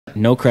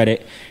no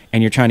credit,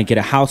 and you're trying to get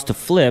a house to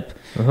flip.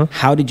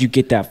 How did you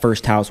get that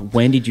first house?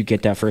 When did you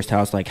get that first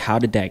house? Like, how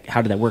did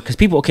that work? Because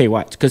people,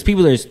 watch. Because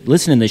people that are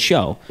listening to the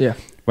show,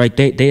 right?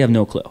 They have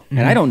no clue,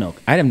 and I don't know.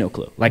 I have no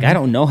clue. Like, I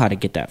don't know how to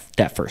get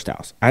that first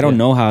house. I don't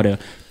know how to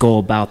go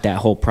about that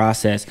whole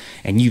process.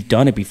 And you've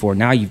done it before.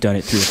 Now you've done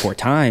it 3 or 4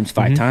 times,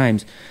 5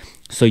 times.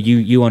 So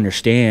you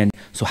understand.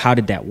 So how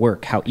did that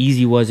work? How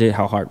easy was it?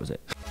 How hard was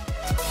it?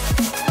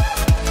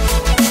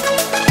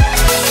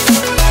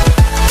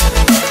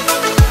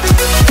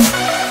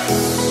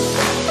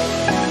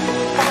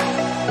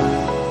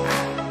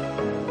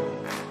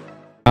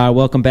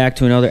 Welcome back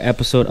to another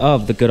episode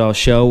of The Goodall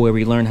Show, where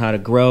we learn how to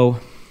grow,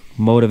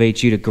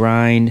 motivate you to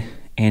grind,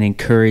 and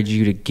encourage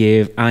you to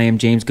give. I am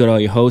James Goodall,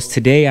 your host.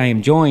 Today I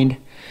am joined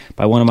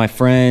by one of my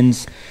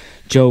friends,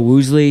 Joe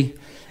Woosley,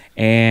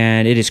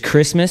 and it is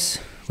Christmas.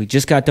 We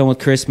just got done with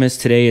Christmas.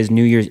 Today is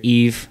New Year's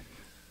Eve.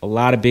 A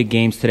lot of big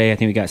games today. I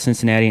think we got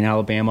Cincinnati and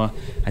Alabama.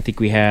 I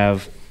think we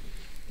have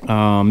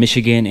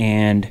Michigan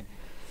and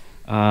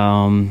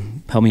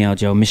help me out,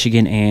 Joe.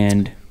 Michigan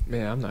and...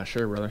 Man, I'm not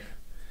sure, brother.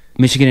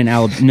 Michigan and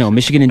Georgia.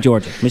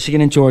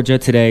 Michigan and Georgia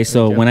today.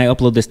 So when I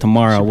upload this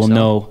tomorrow, we'll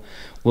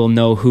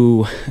know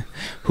who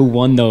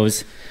won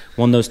those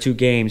 2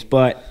 games.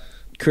 But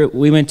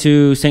we went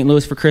to St.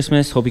 Louis for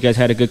Christmas. Hope you guys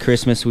had a good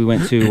Christmas. We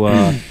went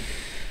to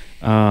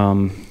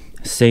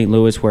St.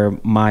 Louis, where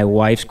my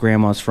wife's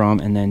grandma's from,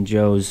 and then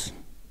Joe's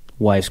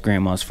wife's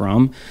grandma's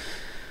from.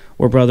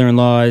 We're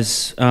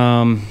brother-in-laws.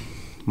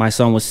 My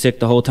son was sick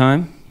the whole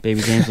time.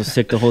 Baby James was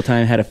sick the whole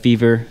time. Had a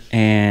fever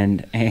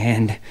and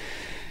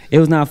it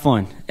was not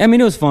fun. I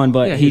mean, it was fun,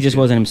 but he just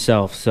wasn't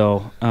himself.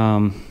 So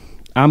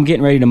I'm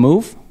getting ready to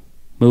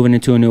moving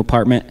into a new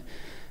apartment,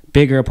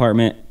 bigger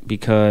apartment,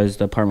 because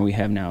the apartment we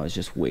have now is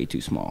just way too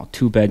small.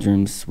 2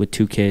 bedrooms with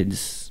 2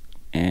 kids,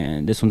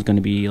 and this one's going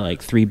to be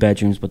like 3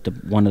 bedrooms, but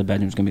one of the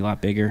bedrooms is going to be a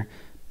lot bigger.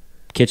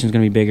 Kitchen's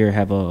going to be bigger,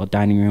 have a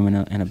dining room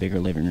and a bigger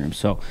living room.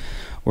 So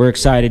we're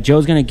excited.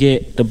 Joe's going to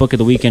get the book of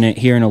the week in it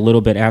here in a little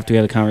bit after we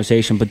have the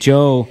conversation. But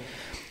Joe,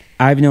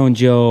 I've known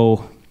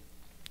Joe,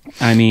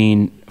 I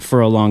mean,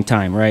 for a long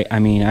time, right? I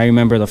mean, I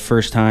remember the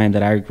first time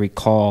that I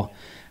recall,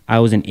 I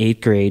was in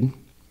 8th grade.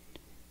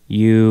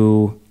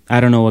 I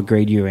don't know what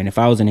grade you were in. If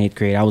I was in 8th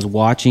grade, I was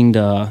watching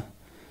the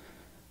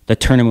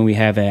tournament we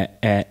have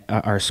at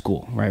our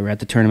school, right? We're at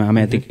the tournament. I'm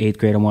at the 8th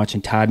grade. I'm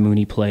watching Todd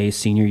Mooney play his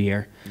senior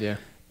year. Yeah.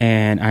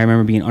 And I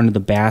remember being under the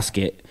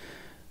basket.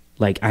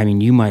 Like, I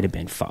mean, you might have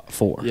been 4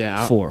 or 5.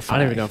 I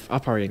don't even know. I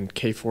was probably in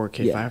K4,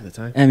 K5 at the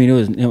time. I mean,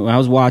 I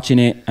was watching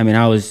it. I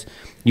mean,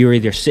 you were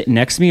either sitting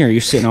next to me or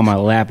you're sitting on my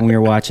lap, and we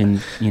were watching,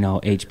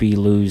 HB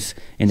lose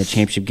in the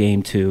championship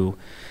game to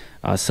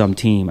some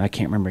team. I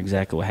can't remember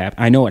exactly what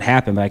happened. I know what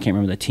happened, but I can't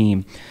remember the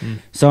team.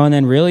 So, and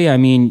then really, I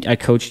mean, I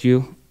coached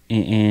you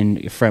in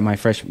your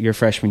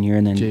freshman year,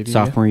 and then JV,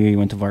 sophomore year you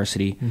went to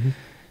varsity.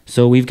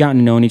 So we've gotten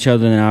to know each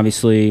other, and then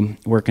obviously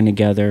working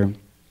together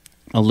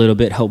a little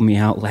bit, helping me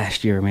out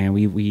last year, man.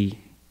 We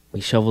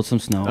shoveled some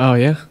snow. Oh,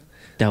 yeah?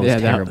 That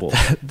was terrible.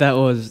 That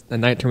was a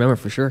night to remember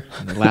for sure.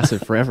 It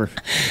lasted forever.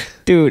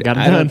 Dude,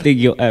 I don't think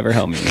you'll ever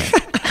help me, man.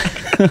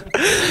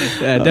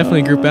 Yeah,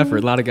 definitely a group effort.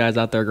 A lot of guys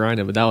out there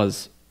grinding, but that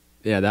was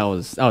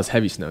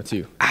heavy snow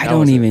too. I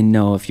don't even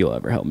know if you'll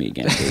ever help me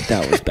again, dude.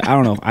 That was bad. I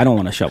don't know. I don't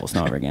want to shovel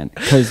snow ever again.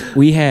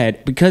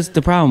 Because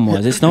the problem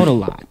was it snowed a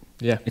lot.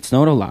 Yeah. It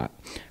snowed a lot.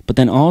 But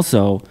then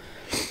also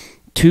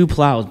 2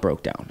 plows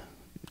broke down.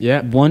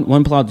 Yeah.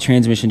 One plow, the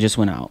transmission just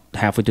went out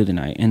halfway through the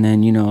night. And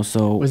then,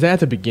 so... Was that at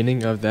the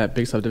beginning of that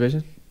big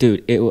subdivision?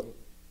 Dude,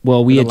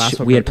 we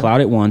had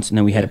plowed it once, and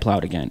then we had it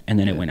plowed again, and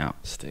then it went out.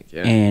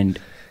 Yeah. And,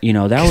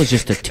 that was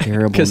just a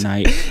terrible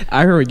night.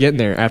 I remember getting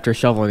there after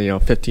shoveling,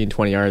 15,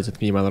 20 yards with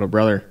me and my little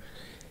brother,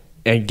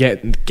 and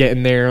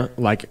getting there,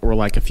 like, we're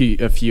like a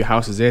few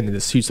houses in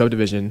this huge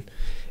subdivision,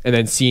 and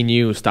then seeing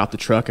you stop the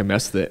truck and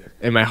mess with it,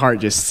 and my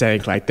heart just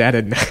sank. Like, that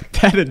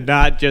did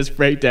not just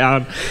break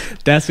down.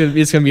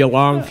 It's gonna be a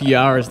long few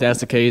hours. That's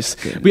the case.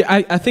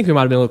 I think we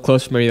might have been a little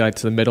closer, maybe like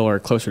to the middle or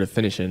closer to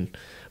finishing.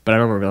 But I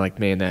remember being like,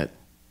 man, that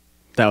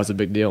was a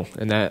big deal,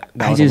 and that was a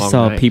long I just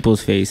saw night.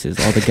 people's faces,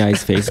 all the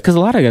guys' faces, because a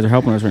lot of guys are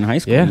helping us in high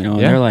school. And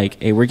they're like,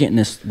 hey, we're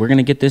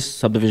gonna get this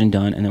subdivision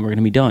done, and then we're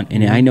gonna be done.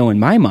 And I know in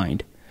my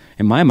mind,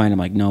 I'm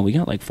like, no, we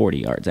got like 40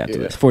 yards after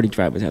this, 40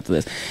 driveways after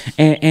this,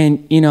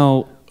 and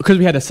because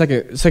we had a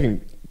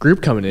second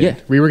group coming in. Yeah.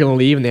 We were going to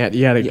leave, and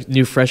you had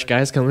new fresh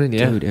guys coming in.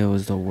 Yeah. Dude, it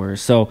was the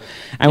worst. So,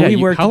 and we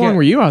worked. How long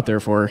were you out there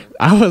for?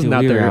 I wasn't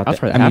out there.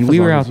 We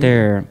were out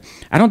there.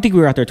 I don't think we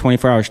were out there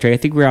 24 hours straight. I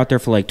think we were out there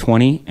for like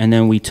 20, and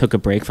then we took a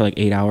break for like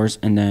 8 hours,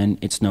 and then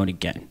it snowed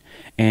again.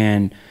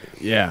 And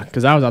yeah,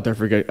 because I was out there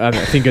for a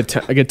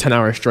good 10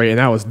 hours straight,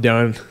 and I was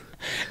done.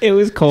 It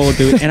was cold,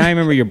 dude. And I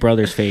remember your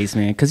brother's face,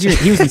 man, because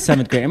he was in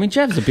 7th grade. I mean,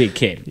 Jeff's a big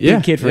kid.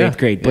 Big kid for 8th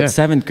grade. But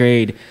 7th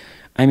grade,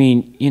 I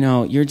mean,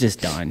 you're just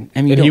done.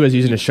 I mean, and he was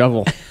using a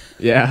shovel.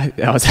 Yeah,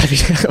 that was heavy.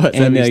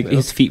 And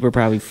his feet were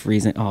probably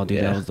freezing. Oh,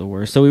 dude, that was the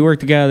worst. So we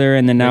worked together,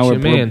 and then now we're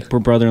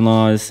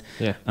brother-in-laws.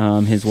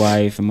 Yeah. His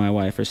wife and my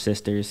wife are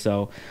sisters.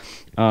 So,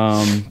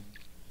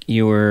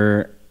 you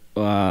were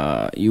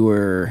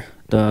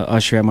the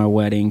usher at my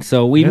wedding.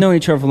 So we've known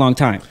each other for a long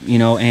time, you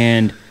know,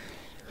 and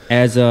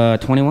as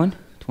 21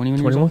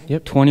 years old?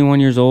 Yep. 21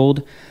 years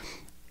old.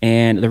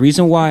 And the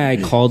reason why I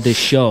called this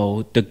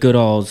show the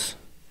Goodall's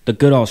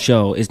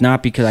Show is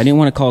not because I didn't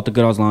want to call it the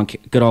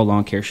Goodall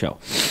Lawn Care Show,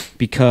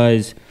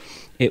 because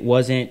it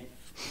wasn't.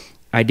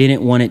 I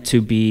didn't want it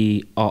to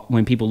be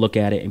when people look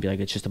at it and be like,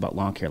 it's just about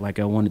lawn care. Like,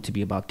 I want it to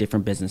be about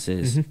different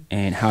businesses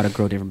and how to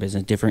grow different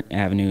business, different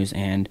avenues,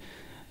 and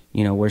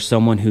you know, where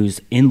someone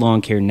who's in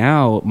lawn care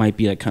now might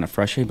be like kind of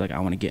frustrated, like, I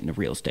want to get into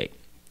real estate.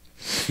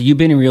 So you've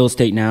been in real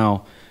estate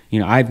now.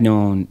 You know, I've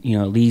known, you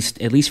know, at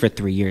least for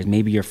 3 years.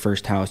 Maybe your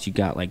first house you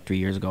got like 3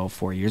 years ago,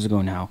 4 years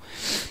ago now.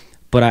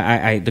 But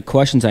I the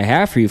questions I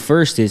have for you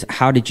first is,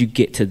 how did you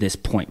get to this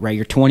point, right?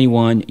 You're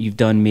 21, you've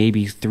done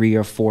maybe 3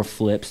 or 4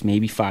 flips,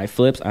 maybe 5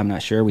 flips. I'm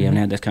not sure. We haven't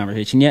had this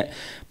conversation yet,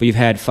 but you've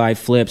had 5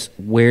 flips.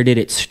 Where did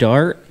it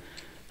start?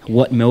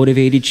 What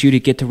motivated you to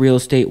get to real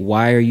estate?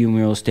 Why are you in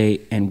real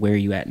estate, and where are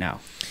you at now?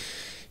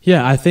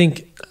 Yeah, I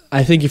think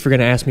if you're going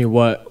to ask me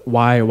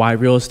why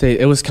real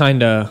estate, it was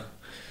kind of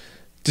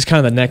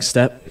the next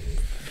step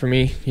for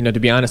me. You know, to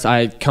be honest,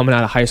 coming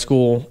out of high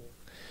school,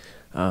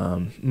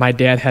 my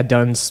dad had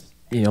done,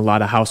 you know, a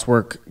lot of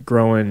housework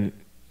growing,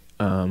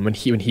 when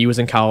he was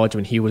in college,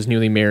 when he was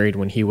newly married,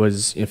 when he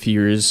was a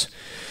few years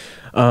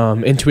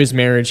into his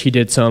marriage. He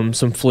did some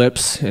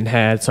flips and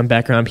had some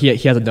background. He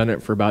hasn't done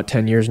it for about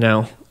 10 years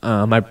now.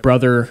 My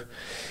brother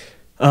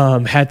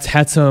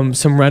had some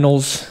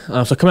rentals.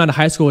 So coming out of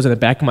high school was in the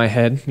back of my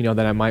head, you know,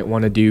 that I might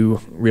want to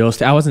do real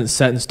estate. I wasn't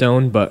set in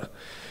stone, but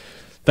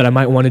that I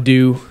might want to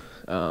do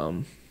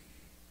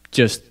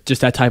just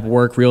that type of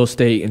work, real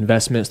estate,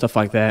 investment, stuff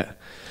like that.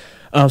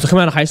 So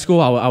coming out of high school,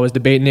 I was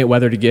debating it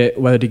whether to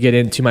get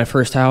into my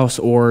first house,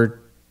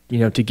 or, you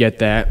know, to get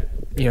that,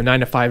 you know,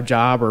 9-to-5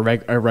 job, or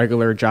a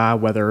regular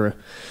job, whether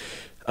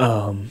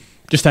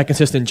just that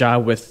consistent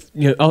job with,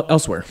 you know,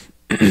 elsewhere.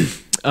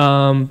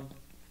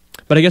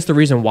 But I guess the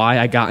reason why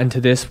I got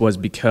into this was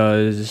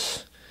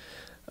because,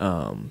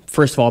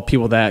 first of all,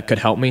 people that could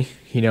help me,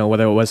 you know,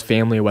 whether it was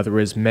family or whether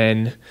it was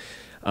men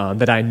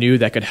that I knew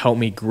that could help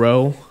me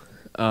grow.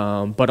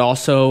 But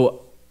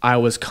also I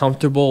was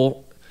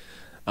comfortable,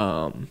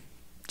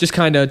 just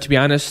kind of, to be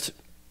honest,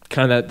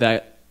 kind of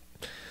that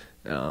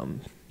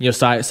you know,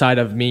 side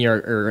of me,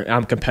 or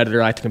I'm a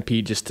competitor. I like to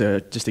compete just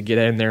to get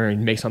in there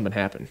and make something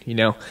happen. You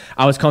know,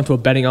 I was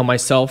comfortable betting on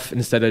myself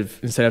instead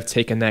of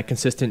taking that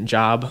consistent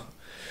job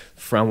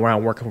from where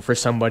I'm working for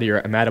somebody, or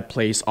I'm at a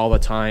place all the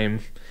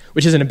time,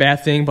 which isn't a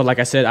bad thing. But like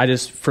I said,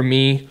 for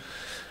me,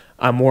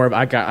 I'm more of,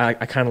 I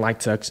kind of like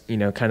to, you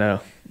know, kind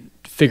of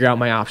figure out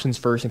my options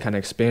first and kind of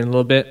expand a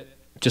little bit,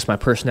 just my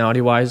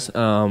personality wise.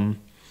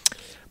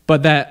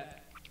 But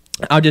that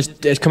I'll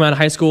just come out of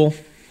high school,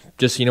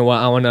 just, you know what,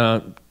 I want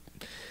to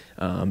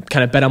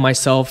kind of bet on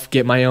myself,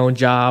 get my own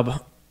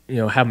job, you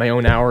know, have my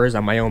own hours,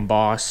 I'm my own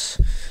boss.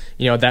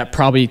 You know, that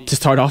probably, to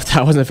start off,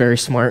 that wasn't very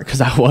smart, because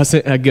I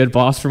wasn't a good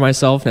boss for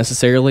myself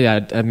necessarily.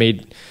 I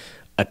made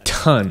a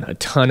ton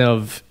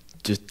of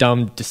just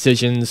dumb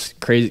decisions,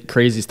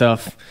 crazy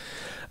stuff.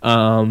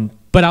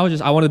 But I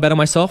wanted to bet on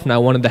myself, and I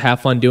wanted to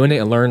have fun doing it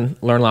and learn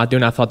a lot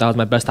doing it. I thought that was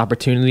my best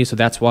opportunity. So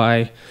that's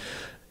why,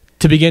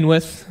 to begin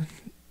with,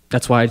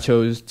 that's why I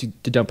chose to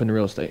jump into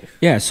real estate.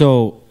 Yeah.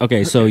 So,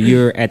 okay. So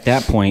you're at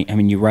that point, I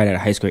mean, you're right out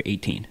of high school at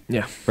 18.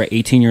 Yeah. Right.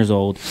 18 years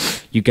old.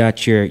 You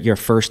got your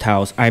first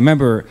house. I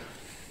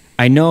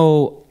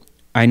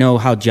know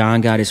how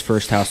John got his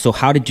first house. So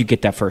how did you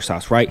get that first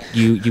house, right?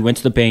 You went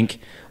to the bank,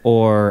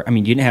 or, I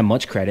mean, you didn't have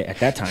much credit at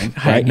that time,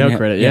 right? I had no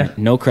credit, yeah.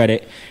 No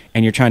credit.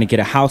 And you're trying to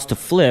get a house to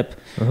flip.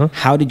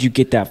 How did you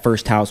get that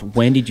first house?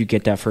 When did you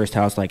get that first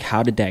house? Like,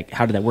 how did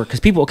that work? Because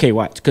people, okay,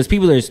 watch. Because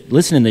people that are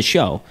listening to the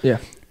show, yeah,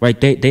 right,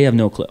 they have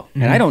no clue.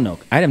 And I don't know.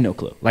 I have no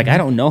clue. Like, I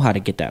don't know how to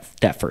get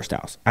that first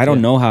house. I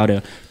don't know how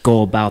to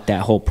go about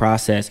that whole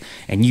process.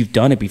 And you've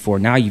done it before.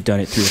 Now you've done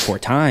it 3 or 4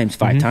 times,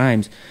 5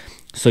 times.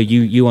 So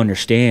you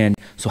understand.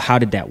 So how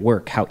did that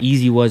work? How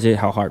easy was it?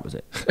 How hard was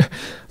it?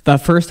 That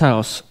first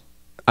house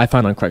I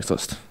found on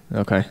Craigslist.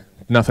 Okay.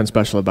 Nothing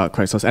special about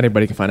Craigslist.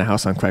 Anybody can find a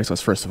house on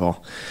Craigslist, first of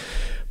all.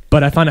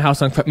 But I found a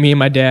house on me and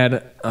my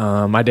dad.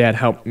 My dad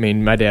helped me.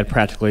 My dad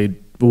practically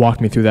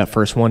walked me through that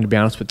first one, to be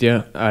honest with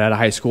you, out of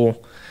high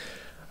school.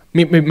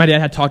 My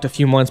dad had talked a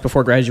few months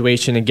before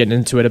graduation and getting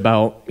into it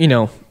about, you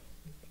know,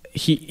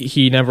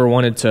 he never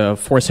wanted to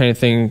force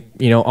anything,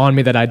 you know, on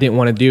me that I didn't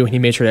want to do. He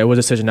made sure that it was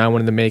a decision I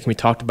wanted to make, and we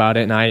talked about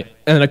it. And I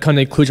ended up coming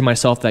to the conclusion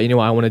myself that, you know,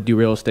 I want to do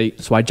real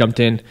estate. So I jumped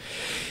in,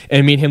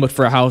 and me and him looked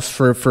for a house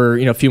for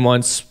you know, a few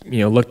months. You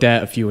know, looked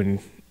at a few in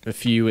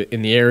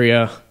the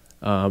area,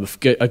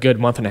 a good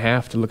month and a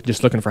half to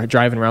looking for,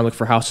 driving around, looking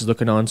for houses,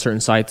 looking on certain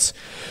sites.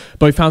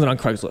 But we found it on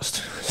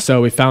Craigslist. So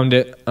we found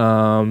it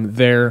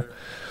there,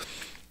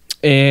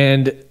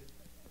 and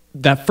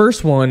that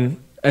first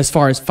one, as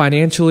far as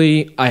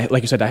financially,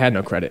 like you said, I had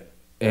no credit,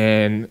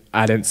 and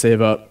I didn't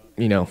save up,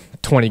 you know,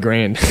 20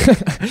 grand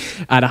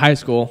out of high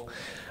school.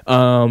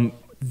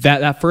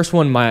 That first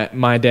one,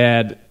 my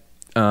dad,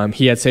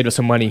 he had saved us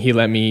some money. He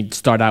let me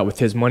start out with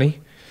his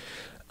money.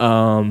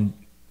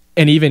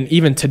 And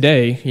even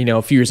today, you know,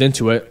 a few years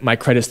into it, my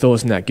credit still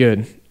isn't that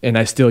good, and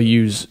I still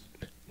use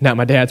not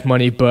my dad's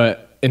money,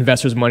 but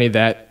investors' money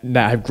that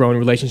I've grown a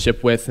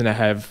relationship with, and I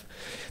have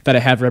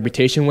a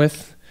reputation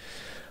with.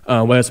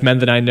 Whether it's men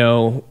that I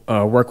know,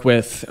 work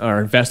with,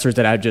 or investors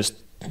that I've just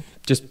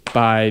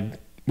by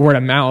word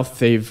of mouth,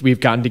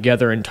 we've gotten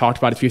together and talked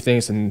about a few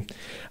things, and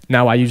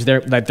now I use they're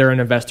an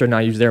investor, and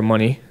I use their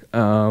money.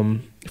 For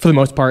the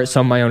most part,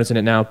 some of my own is in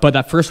it now, but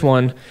that first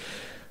one.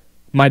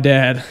 My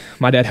dad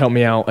helped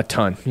me out a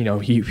ton. You know,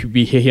 he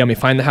helped me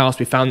find the house.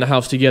 We found the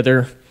house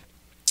together.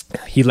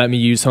 He let me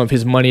use some of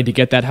his money to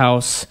get that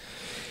house.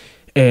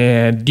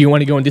 And do you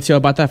want to go in detail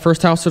about that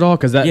first house at all?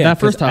 Because that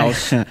first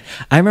house, I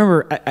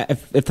remember.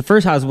 If the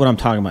first house is what I'm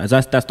talking about,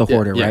 that's the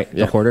hoarder, right?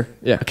 Yeah. The hoarder.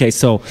 Yeah. Okay,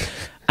 so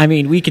I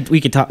mean, we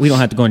could talk. We don't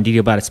have to go in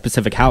detail about a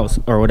specific house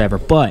or whatever.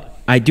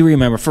 But I do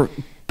remember. For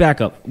back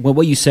up,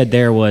 what you said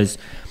there was.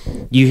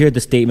 You hear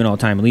the statement all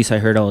the time. At least I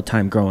heard all the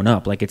time growing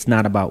up. Like, it's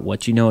not about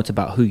what you know; it's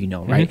about who you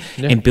know, right?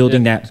 Mm-hmm. Yeah, and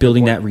building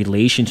that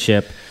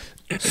relationship.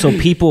 So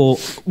people,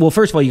 well,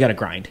 first of all, you got to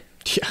grind.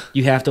 Yeah.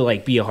 You have to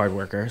like be a hard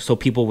worker. So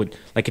people would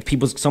like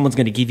if someone's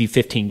going to give you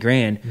 15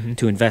 grand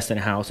to invest in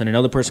a house, and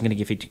another person's going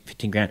to give you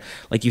 15 grand.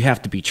 Like, you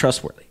have to be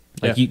trustworthy.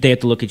 Like they have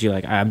to look at you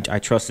like I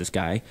trust this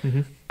guy.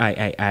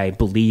 I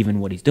believe in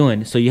what he's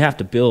doing. So you have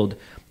to build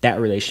that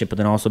relationship, but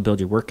then also build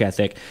your work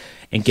ethic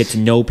and get to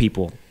know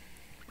people.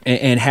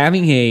 And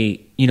having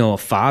a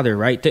father,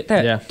 right,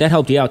 that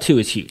helped you out too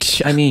is huge.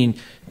 I mean,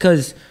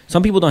 because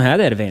some people don't have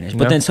that advantage,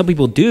 but then some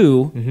people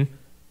do,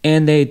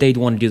 and they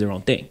want to do their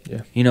own thing.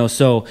 Yeah. You know,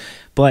 so,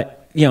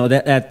 but you know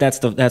that's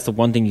the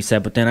one thing you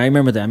said. But then I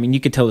remember that. I mean,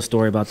 you could tell the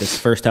story about this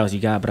first house you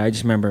got, but I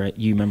just remember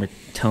you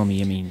telling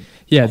me. I mean,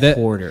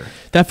 hoarder.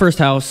 That first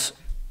house.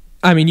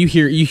 I mean, you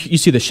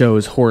see the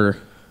shows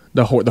hoarder.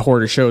 The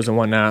hoarder shows and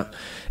whatnot,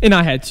 and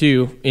I had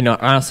too. You know,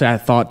 honestly, I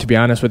thought, to be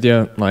honest with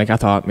you, like I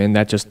thought, man,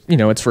 that just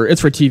it's for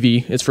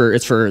TV, it's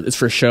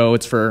for show,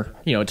 it's for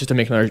just to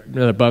make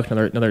another buck,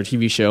 another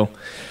TV show.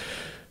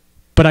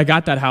 But I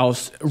got that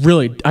house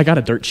I got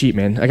it dirt cheap,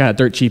 man. I got it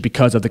dirt cheap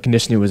because of the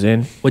condition it was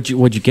in.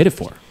 What'd you get it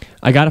for?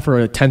 I got it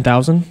for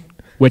 $10,000,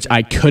 which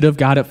I could have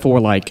got it for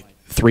like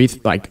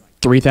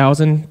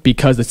 $3,000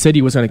 because the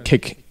city was going to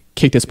kick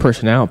this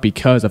person out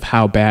because of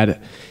how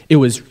bad it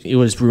was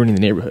ruining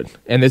the neighborhood.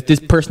 And this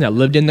person that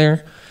lived in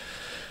there,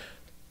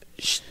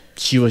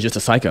 she was just a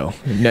psycho.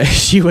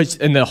 She was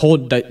in the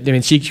whole. I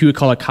mean, she would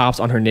call the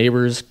cops on her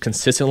neighbors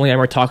consistently. I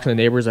remember talking to the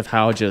neighbors of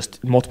how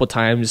just multiple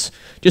times,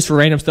 just for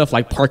random stuff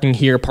like parking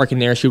here, parking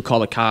there, she would call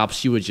the cops.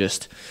 She was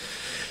just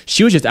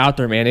out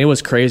there, man. It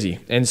was crazy.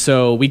 And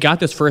so we got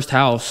this first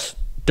house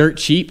dirt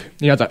cheap.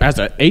 As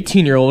an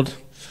 18-year-old.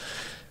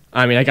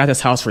 I mean, I got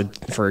this house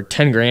for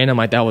 10 grand. I'm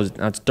like,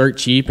 that's dirt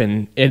cheap,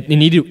 and it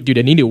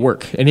needed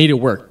work. It needed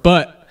work,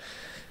 but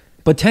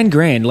 10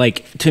 grand,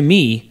 like, to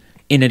me,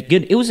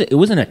 it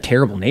wasn't a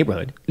terrible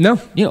neighborhood.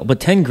 No, but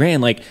 10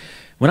 grand, like,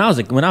 when I was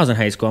in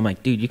high school, I'm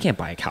like, dude, you can't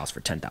buy a house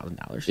for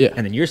 $10,000. Yeah,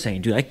 and then you're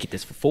saying, dude, I could get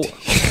this for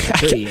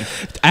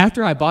 $4.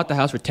 After I bought the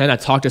house for 10, I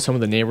talked to some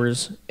of the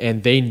neighbors,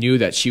 and they knew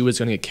that she was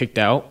going to get kicked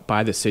out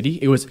by the city.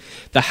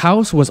 The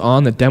house was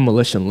on the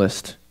demolition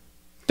list.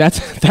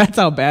 That's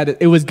how bad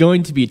it was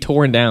going to be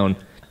torn down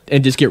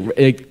and just get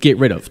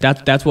rid of.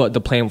 That's what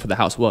the plan for the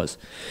house was.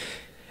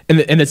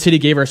 And the city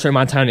gave her a certain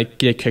amount of time to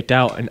get kicked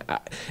out. And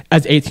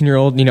as an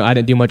 18-year-old, I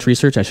didn't do much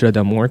research. I should have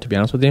done more, to be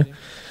honest with you.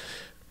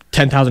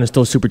 $10,000 is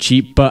still super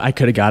cheap, but I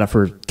could have got it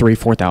for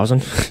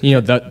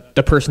 $3,000-$4,000.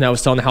 The person that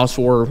was selling the house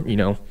for,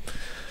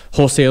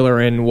 wholesaler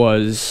and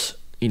was,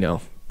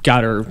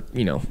 got her,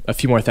 a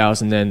few more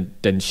thousand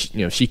than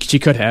she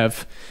could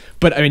have.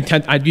 But I mean,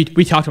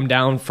 we talked them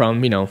down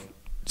from,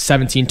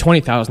 17,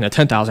 20,000 at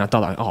 10,000. I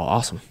thought, like, oh,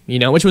 awesome,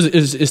 which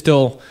is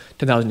still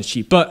 10,000 is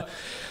cheap. But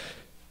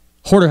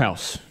hoarder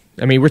house.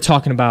 I mean, we're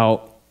talking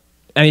about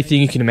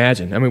anything you can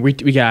imagine. I mean, we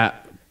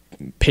got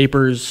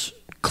papers,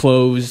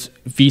 clothes,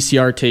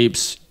 VCR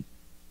tapes,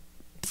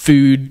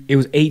 food. It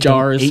was 8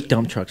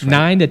 dump trucks, right?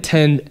 9 to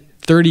 10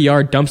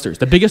 30-yard dumpsters.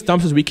 The biggest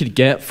dumpsters we could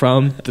get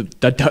from the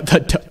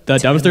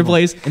dumpster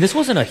place. And this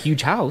wasn't a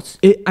huge house.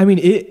 It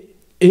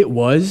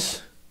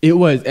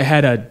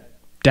had a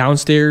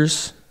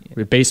downstairs,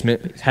 a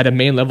basement, it had a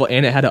main level,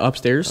 and it had an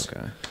upstairs.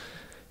 Okay.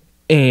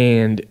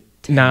 And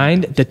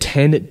 9 to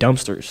 10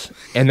 dumpsters.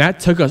 And that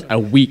took us a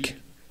week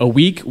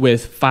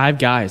with 5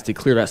 guys to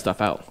clear that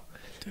stuff out.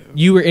 Dude.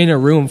 You were in a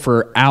room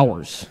for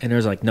hours. And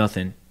there's like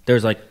nothing.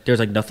 There's like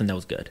nothing that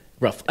was good.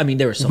 Rough. I mean,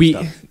 there was some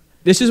stuff.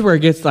 This is where it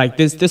gets like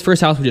this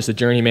first house was just a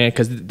journey, man,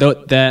 because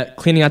that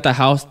cleaning out the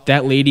house,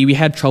 that lady, we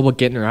had trouble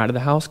getting her out of the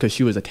house because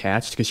she was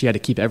attached, because she had to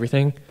keep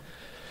everything.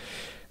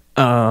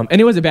 And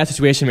it was a bad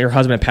situation. I mean, her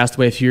husband had passed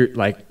away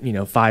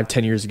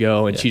 5-10 years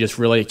ago, and she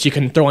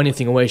couldn't throw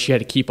anything away. She had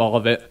to keep all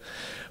of it.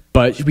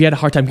 But we had a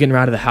hard time getting her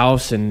out of the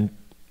house, and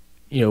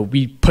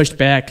we pushed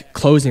back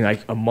closing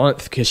like a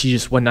month because she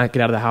just would not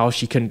get out of the house.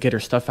 She couldn't get her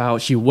stuff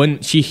out. She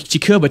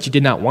could, but she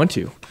did not want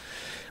to.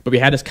 But we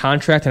had this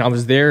contract, and I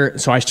was there.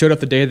 So I showed up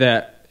the day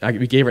that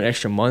we gave her an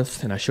extra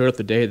month, and I showed up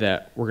the day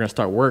that we're going to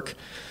start work.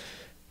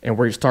 and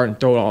we're starting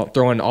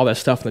throwing all that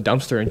stuff in the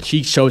dumpster, and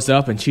she shows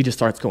up and she just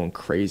starts going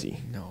crazy.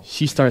 No.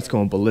 She starts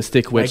going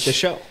ballistic, which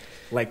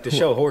like the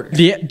show Hoarders.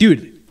 yeah,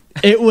 dude.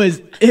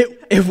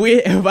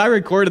 If I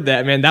recorded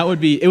that, man,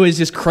 it was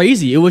just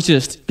crazy. It was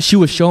just she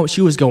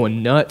was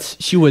going nuts.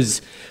 She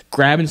was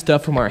grabbing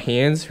stuff from our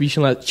hands,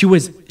 reaching out. She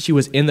was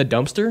in the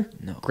dumpster,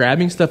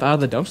 grabbing stuff out of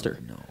the dumpster.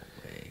 No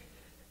way.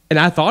 And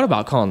I thought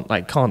about calling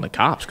the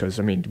cops, because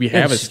I mean we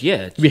have this.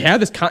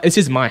 This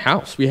is my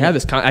house. We have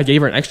this. I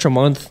gave her an extra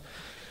month.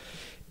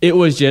 It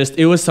was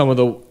some of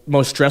the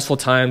most stressful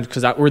times,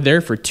 because we're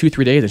there for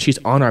 2-3 days and she's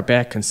on our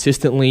back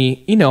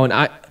consistently,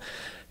 and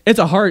it's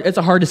a hard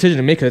decision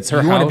to make, because it's her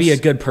house. You want to be a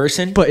good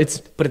person, but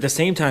at the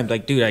same time,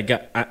 like, dude,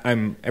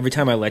 I'm every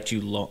time I let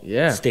you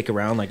stick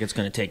around, like, it's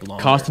going to take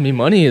longer. Costing me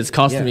money. It's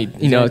costing me,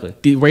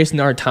 exactly. Wasting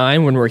our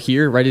time when we're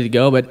here ready to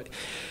go. But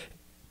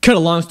cut a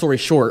long story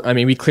short, I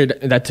mean,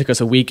 that took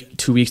us a week,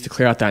 2 weeks to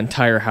clear out that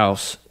entire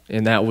house,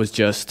 and that was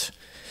just.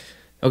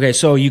 Okay,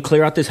 so you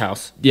clear out this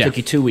house. Yeah. Took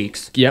you 2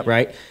 weeks. Yep.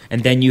 Right?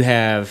 And then you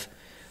have,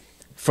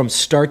 from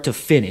start to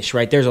finish,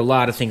 right? There's a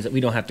lot of things that we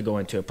don't have to go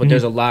into it, but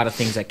there's a lot of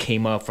things that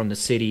came up from the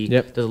city.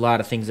 Yep. There's a lot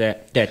of things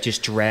that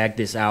just dragged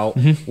this out,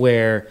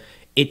 where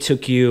it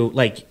took you,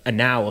 like,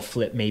 a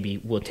flip maybe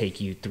will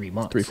take you 3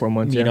 months. 3-4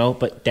 months, you know?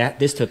 But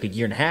this took a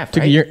year and a half,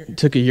 Took right?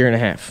 Took a year and a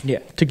half. Yeah.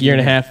 Took a year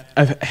and a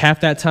half.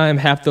 Half that time,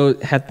 half those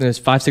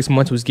 5-6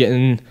 months was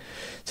getting,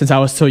 since I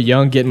was so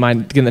young, getting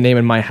the name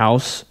in my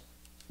house,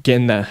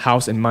 getting the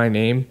house in my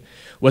name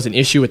was an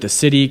issue with the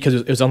city, because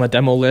it was on the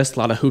demo list. A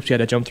lot of hoops you had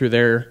to jump through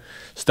there.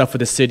 Stuff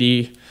with the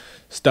city,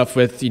 stuff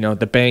with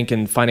the bank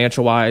and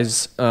financial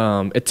wise.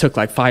 It took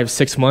like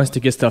 5-6 months to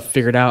get stuff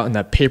figured out, and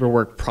that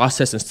paperwork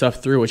process and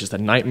stuff through was just a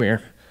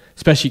nightmare.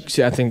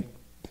 Especially, I think,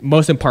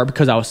 most in part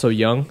because I was so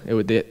young.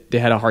 They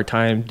had a hard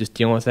time just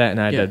dealing with that,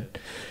 and I had to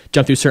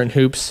jump through certain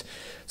hoops.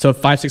 So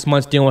 5-6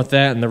 months dealing with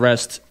that, and the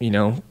rest,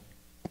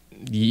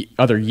 the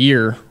other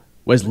year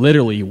was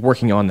literally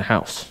working on the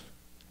house.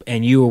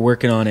 And you were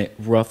working on it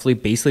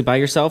basically by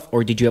yourself,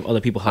 or did you have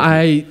other people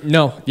help you?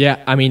 No.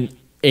 Yeah. I mean,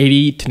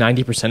 80 to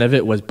 90% of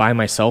it was by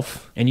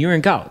myself. And you were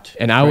in college.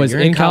 And I was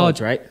in college,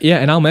 right? Yeah.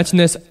 And I'll mention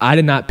this. I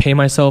did not pay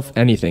myself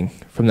anything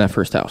from that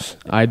first house.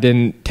 I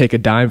didn't take a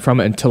dime from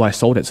it until I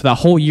sold it. So that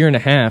whole year and a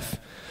half,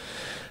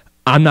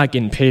 I'm not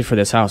getting paid for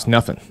this house.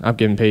 Nothing. I'm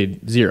getting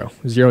paid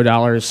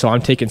 $0. So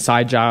I'm taking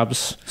side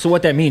jobs. So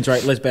what that means,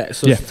 right? Let's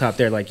stop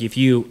there. Like, if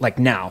you, like,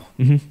 now,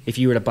 if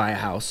you were to buy a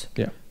house,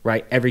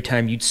 right, every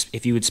time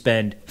if you would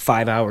spend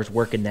 5 hours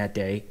working that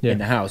day in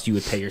the house, you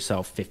would pay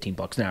yourself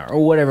 $15 an hour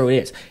or whatever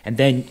it is. And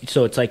then,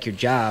 so it's like your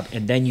job,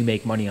 and then you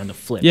make money on the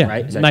flip,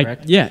 right? Is that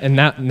correct? Yeah. And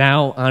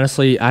now,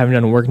 honestly, I haven't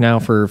done work now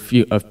for a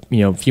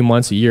few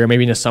months, a year.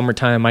 Maybe in the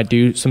summertime, I might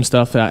do some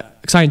stuff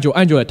because I enjoy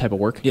that type of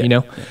work,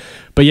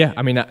 But yeah,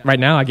 I mean, right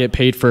now I get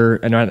paid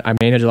and I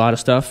manage a lot of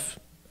stuff.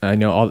 I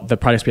know all the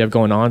projects we have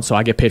going on, so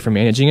I get paid for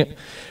managing it.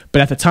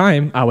 But at the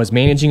time, I was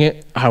managing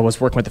it. I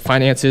was working with the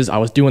finances. I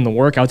was doing the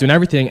work. I was doing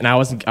everything, and I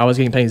was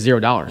getting paid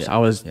 $0. I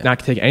was not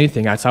taking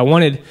anything. So I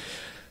wanted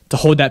to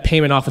hold that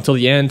payment off until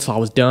the end, so I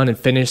was done and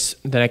finished.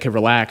 Then I could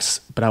relax.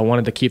 But I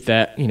wanted to keep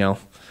that,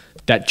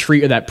 that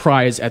treat or that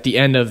prize at the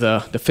end of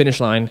the finish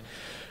line.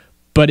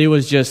 But it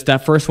was just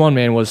that first one,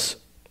 man, was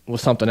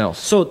something else.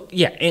 So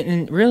yeah,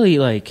 and really,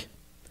 like,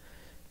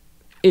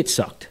 it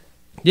sucked.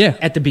 Yeah.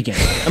 At the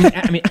beginning.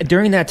 I mean,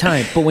 during that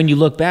time. But when you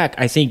look back,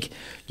 I think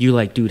you're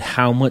like, dude,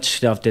 how much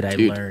stuff did I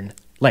learn?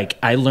 Like,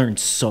 I learned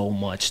so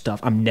much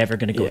stuff. I'm never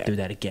going to go through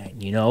that again,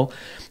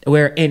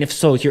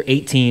 if you're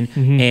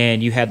 18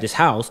 and you have this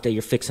house that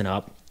you're fixing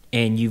up,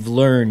 and you've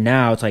learned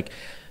now, it's like,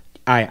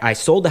 I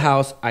sold the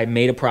house, I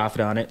made a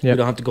profit on it. You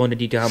don't have to go into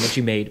detail how much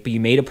you made, but you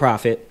made a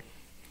profit,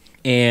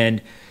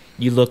 and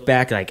you look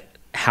back, like,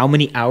 how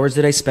many hours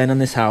did I spend on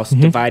this house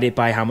divided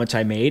by how much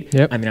I made?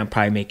 I mean, I'm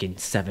probably making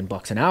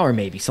 $7 an hour,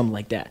 maybe something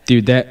like that.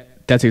 Dude,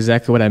 that's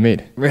exactly what I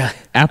made. Really?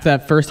 After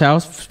that first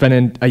house,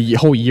 spending a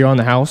whole year on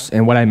the house,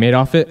 and what I made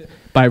off it,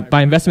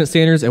 by investment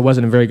standards, it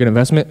wasn't a very good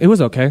investment. It was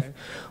okay.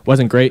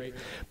 Wasn't great.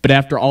 But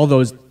after all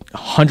those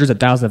hundreds of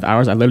thousands of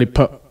hours I literally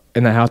put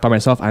in the house by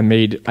myself, I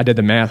did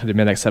the math, I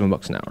made like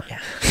 $7 an hour. Yeah.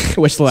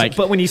 Which, like,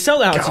 but when you sell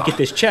the house, you get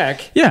this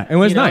check. Yeah, it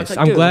was nice. Like,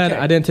 I'm glad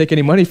I didn't take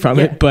any money from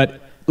it,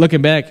 but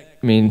looking back,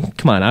 I mean,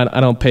 come on, I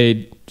don't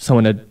pay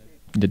someone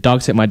to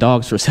dog sit my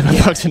dogs for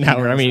 $7 an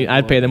hour. I mean,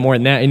 I'd pay them more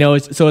than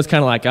that, so it's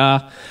kind of like,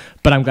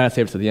 but I'm glad I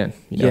saved it to the end.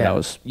 That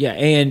was. Yeah,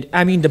 and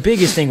I mean, the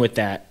biggest thing with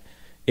that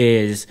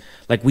is,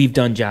 like, we've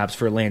done jobs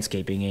for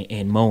landscaping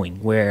and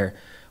mowing where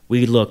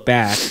we look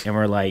back and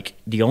we're like,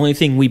 the only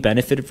thing we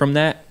benefited from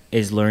that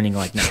is learning,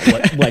 like,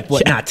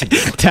 what not to do.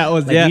 That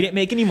was, we didn't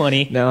make any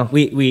money. No.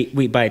 We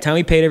by the time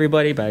we paid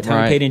everybody, by the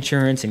time we paid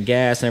insurance and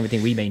gas and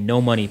everything, we made no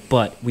money,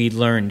 but we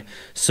learned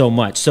so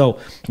much. So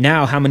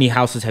now, how many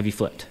houses have you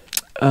flipped?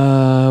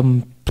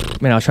 Man,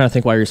 I was trying to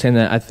think while you were saying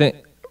that. I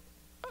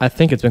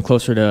think it's been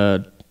closer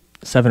to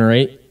 7 or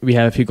 8. We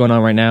have a few going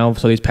on right now.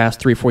 So these past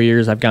 3-4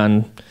 years, I've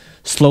gotten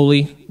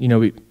slowly,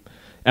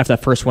 after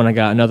that first one, I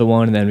got another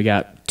one, and then we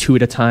got 2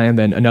 at a time,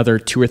 then another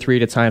 2 or 3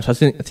 at a time. So I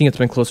think it's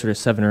been closer to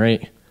 7 or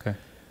 8.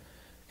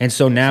 And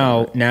so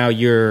now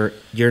you're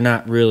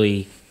not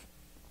really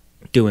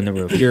doing the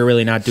roof. You're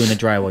really not doing the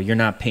drywall. You're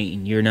not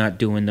painting. You're not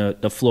doing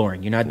the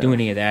flooring. You're not doing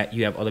any of that.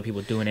 You have other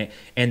people doing it,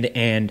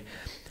 and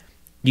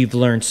you've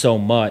learned so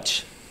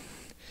much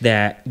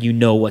that you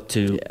know what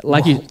to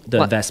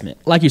investment.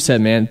 Like you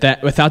said, man,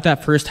 that without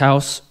that first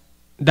house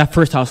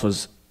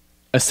was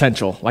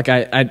essential. Like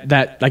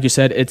like you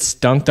said, it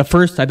stunk. The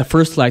first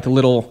the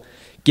little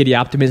giddy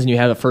optimism you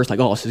have at first, like,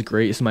 oh, this is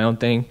great, this is my own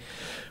thing.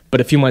 But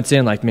a few months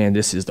in, like, man,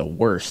 this is the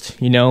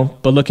worst, you know.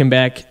 But looking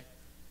back,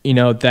 you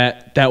know,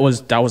 that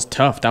was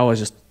tough. That was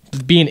just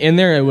being in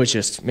there. It was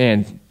just,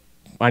 man,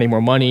 I need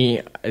more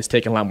money. It's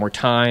taking a lot more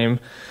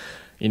time.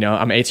 You know,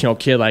 I'm an 18-year-old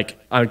kid. Like,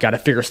 I got to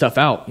figure stuff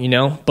out, you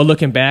know. But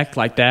looking back,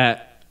 like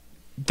that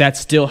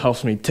still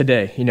helps me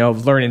today. You know,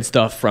 learning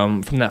stuff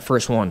from that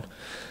first one.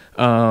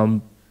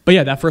 But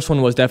yeah, that first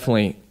one was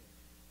definitely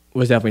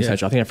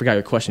essential. I think I forgot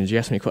your question. Did you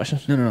ask me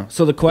questions? No.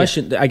 So the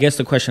question, I guess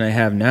the question I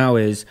have now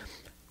is,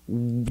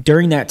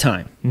 during that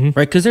time, right?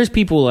 Because there's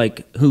people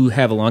like who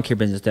have a lawn care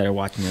business that are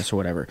watching this or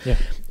whatever,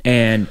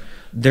 and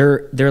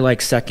they're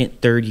like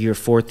second, third year,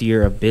 fourth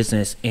year of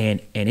business,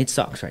 and it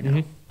sucks right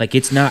now. Like,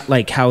 it's not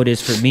like how it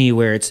is for me,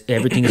 where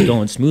everything is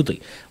going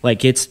smoothly.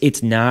 Like,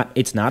 it's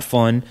not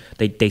fun.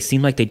 They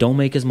seem like they don't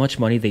make as much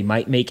money. They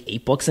might make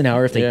 $8 an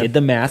hour if they did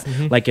the math.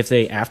 Like, if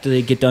after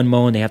they get done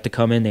mowing, they have to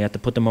come in, they have to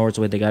put the mowers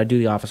away, they got to do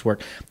the office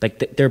work.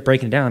 Like, they're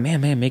breaking it down.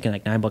 Man, making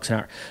like $9 an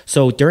hour.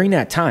 So during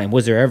that time,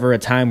 was there ever a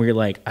time where you're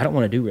like, I don't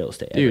want to do real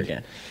estate ever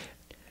again?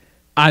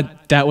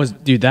 That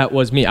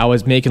was me. I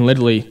was making,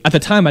 literally, at the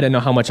time I didn't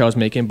know how much I was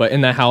making, but in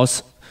that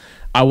house,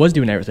 I was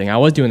doing everything. I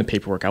was doing the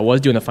paperwork. I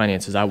was doing the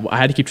finances. I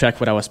had to keep track of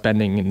what I was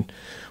spending and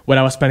what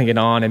I was spending it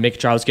on, and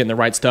making sure I was getting the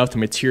right stuff, the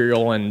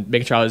material, and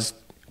making sure I was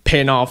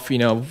paying off, you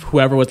know,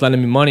 whoever was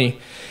lending me money.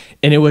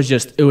 And it was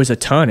a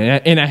ton.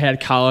 And I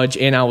had college,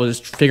 and I was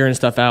figuring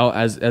stuff out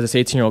as this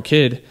 18-year-old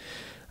kid.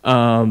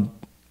 But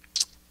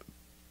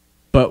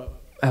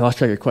I lost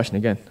track of your question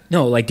again.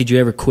 No, like, did you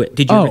ever quit?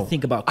 Did you ever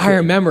think about quitting? I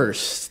remember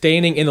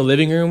standing in the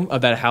living room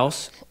of that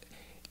house,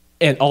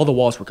 and all the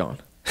walls were gone.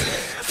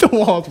 The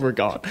walls were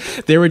gone.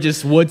 They were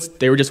just wood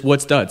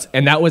studs,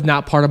 and that was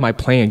not part of my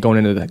plan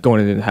going into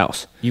the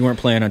house. You weren't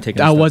planning on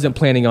taking. I wasn't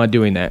planning on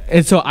doing that,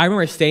 and so I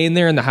remember staying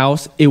there in the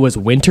house. It was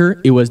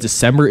winter. It was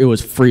December. It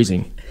was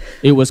freezing.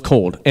 It was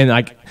cold, and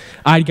like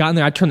I'd gotten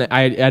there.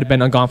 I had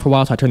been gone for a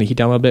while, so I turned the heat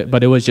down a little bit.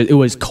 But it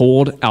was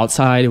cold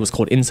outside. It was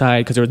cold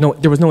inside because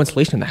there was no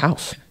insulation in the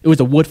house. It was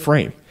a wood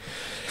frame,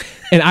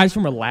 and I just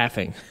remember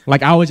laughing.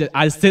 Like I was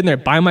sitting there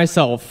by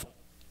myself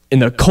in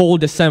the cold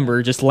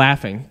December, just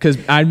laughing, because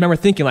I remember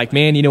thinking, like,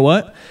 man, you know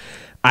what?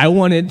 I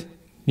wanted,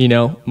 you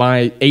know,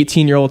 my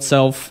 18-year-old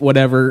self,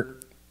 whatever,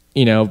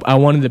 you know, I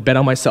wanted to bet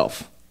on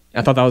myself.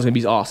 I thought that was gonna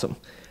be awesome,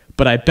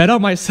 but I bet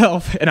on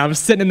myself, and I was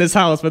sitting in this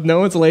house with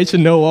no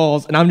insulation, no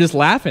walls, and I'm just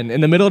laughing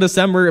in the middle of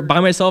December by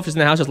myself, just in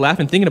the house, just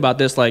laughing, thinking about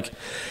this, like,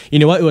 you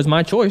know what? It was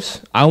my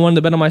choice. I wanted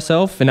to bet on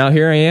myself, and now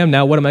here I am.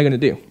 Now what am I gonna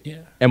do?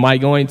 Yeah. Am I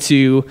going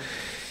to,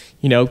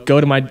 you know, go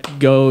to my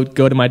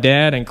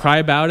dad and cry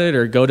about it,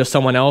 or go to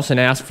someone else and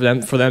ask for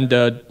them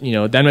to, you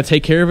know, them to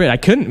take care of it? I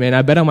couldn't, man.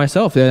 I bet on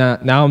myself.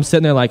 And now I'm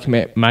sitting there like,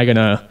 man,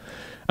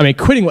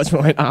 quitting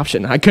wasn't my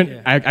option. I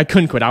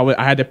couldn't quit.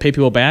 I had to pay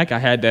people back. I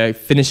had to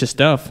finish the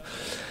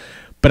stuff.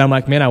 But I'm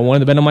like, man, I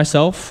wanted to bet on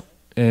myself,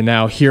 and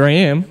now here I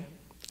am.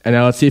 And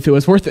now let's see if it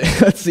was worth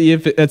it. Let's see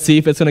if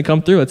it's going to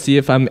come through. Let's see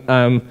if I'm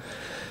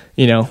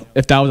you know,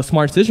 if that was a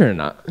smart decision or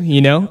not, you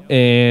know?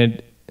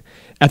 And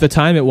at the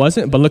time, it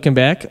wasn't, but looking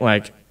back,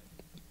 like,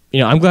 you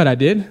know, I'm glad I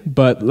did.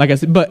 But like I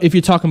said, but if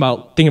you're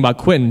thinking about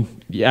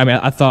quitting, yeah, I mean,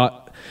 I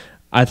thought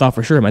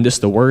for sure, man, this is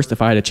the worst.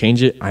 If I had to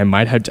change it, I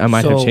might have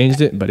changed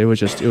it, but it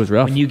was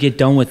rough. When you get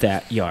done with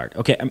that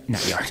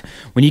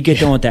when you get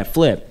done with that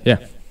flip,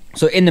 yeah.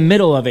 So in the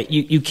middle of it,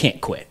 you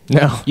can't quit.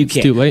 No, you can't.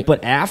 It's too late.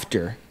 But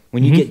after,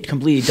 when you get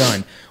completely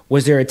done,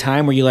 was there a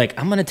time where you're like,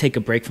 I'm gonna take a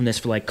break from this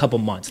for like a couple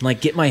months and like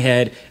get my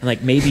head and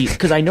like maybe,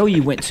 because I know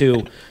you went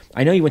to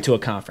a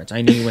conference.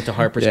 I know you went to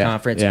Harper's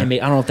conference, and I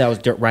don't know if that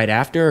was right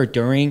after or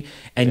during.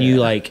 And you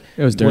like,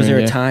 it was during.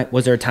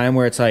 Was there a time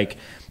where it's like,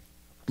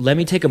 let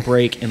me take a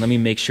break and let me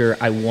make sure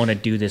I want to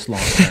do this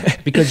long term,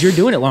 because you're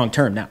doing it long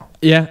term now.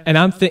 Yeah, and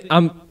I'm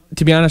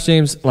to be honest,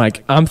 James,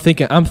 like I'm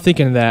thinking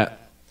that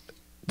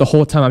the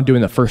whole time I'm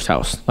doing the first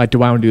house. Like,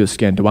 do I want to do this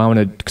again? Do I want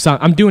to? Because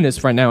I'm doing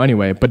this right now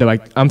anyway. But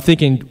like, I'm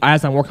thinking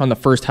as I'm working on the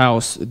first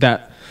house,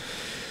 that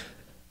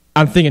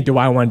I'm thinking, do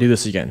I want to do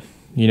this again?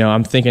 You know,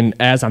 I'm thinking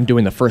as I'm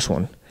doing the first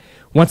one.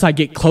 Once I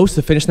get close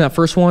to finishing that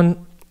first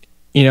one,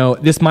 you know,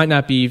 this might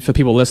not be for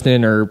people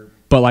listening,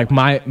 but like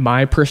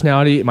my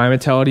personality, my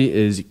mentality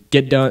is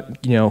get done.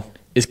 You know,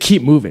 is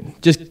keep moving.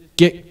 Just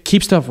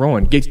keep stuff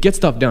rolling. Get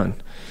stuff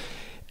done.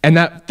 And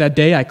that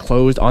day I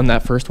closed on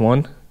that first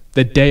one.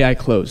 The day I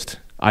closed,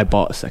 I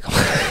bought a second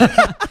one.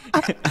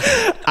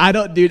 I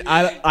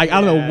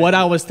don't know what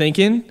I was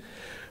thinking,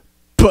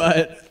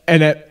 but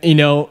you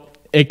know,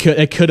 it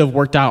could have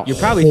worked out. You're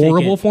probably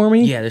horrible for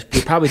me. Yeah,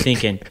 you're probably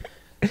thinking,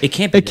 It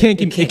can't. Be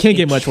It can't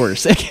get much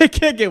worse. It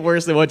can't get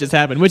worse than what just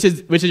happened. Which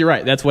is you're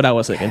right. That's what I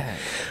was thinking.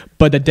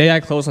 But the day I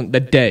closed on the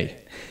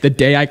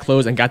day I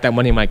closed and got that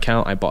money in my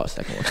account, I bought a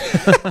second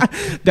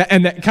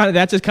one.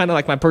 That's just kind of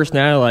like my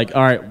personality. Like,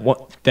 all right,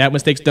 that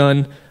mistake's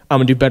done. I'm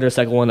gonna do better a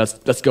second one.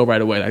 Let's go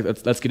right away.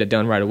 Like, let's get it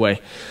done right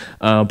away.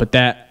 But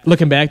that,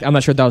 looking back, I'm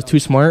not sure if that was too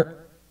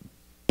smart,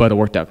 but it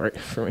worked out right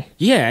for me.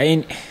 Yeah,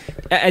 and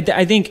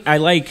I think I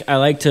like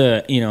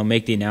to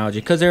make the analogy,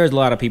 because there's a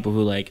lot of people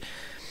who like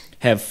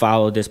have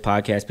followed this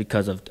podcast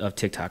because of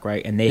TikTok,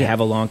 right? And they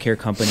have a lawn care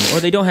company, or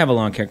they don't have a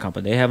lawn care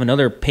company. They have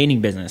another painting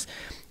business.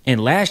 And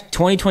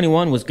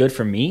 2021 was good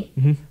for me,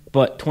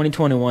 but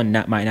 2021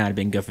 might not have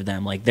been good for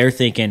them. Like, they're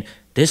thinking,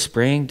 this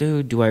spring,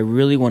 dude, do I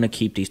really want to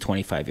keep these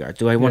 25 yards?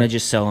 Do I want to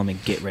just sell them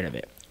and get rid of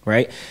it,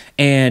 right?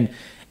 And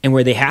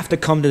where they have to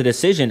come to the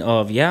decision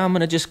of, I'm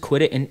going to just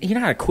quit it. And you're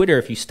not a quitter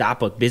if you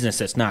stop a business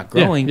that's not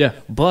growing. Yeah.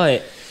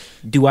 But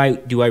do I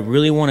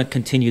really want to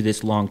continue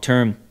this long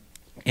term?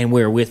 And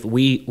where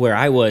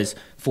I was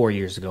 4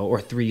 years ago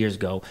or 3 years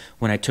ago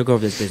when I took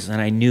over this business,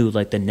 and I knew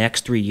like the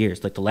next 3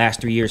 years, like the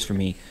last 3 years for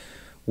me,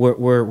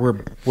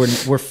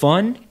 were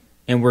fun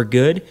and were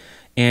good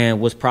and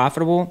was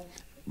profitable,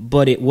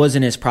 but it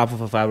wasn't as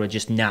profitable if I would have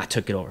just not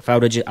took it over. If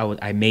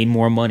I made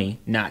more money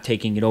not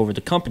taking it over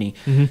the company.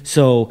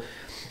 So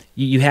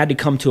you had to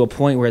come to a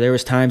point where there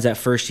was times that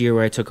first year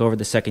where I took over,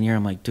 the second year,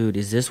 I'm like, dude,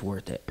 is this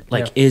worth it?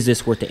 Like, is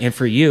this worth it? And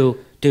for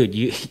you, dude,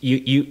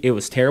 you it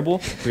was terrible.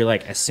 But you're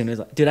like,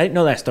 dude, I didn't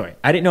know that story.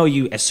 I didn't know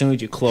you, as soon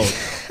as you closed,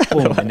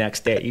 boom, the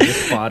next day, you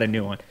just bought a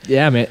new one.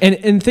 Yeah, man.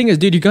 And the thing is,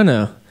 dude,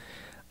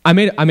 I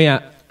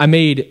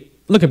made,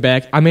 looking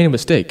back, I made a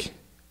mistake,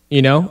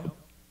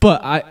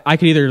 but I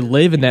could either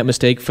live in that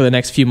mistake for the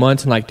next few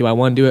months and like, do I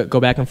want to do it,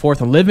 go back and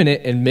forth and live in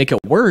it and make it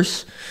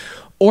worse?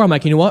 Or I'm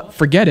like, you know what,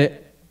 forget it.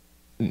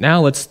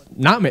 Now let's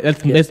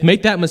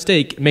make that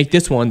mistake, make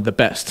this one the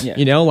best, so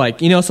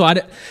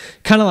I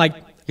kind of like,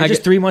 you're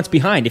just 3 months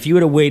behind. If you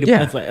would have waited,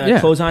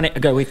 close on it, I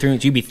gotta wait 3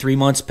 months. You'd be 3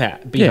 months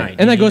behind. Yeah,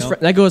 and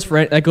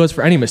that goes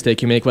for any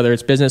mistake you make, whether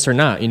it's business or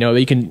not.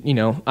 You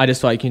can, I just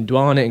thought you can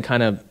dwell on it and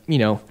kind of,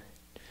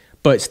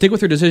 but stick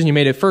with your decision you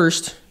made at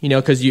first,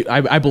 because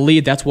I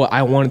believe that's what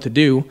I wanted to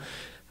do.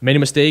 I made a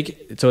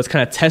mistake, so it's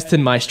kind of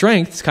testing my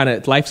strengths.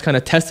 Life's kind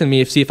of testing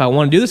me to see if I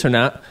want to do this or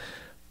not.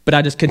 But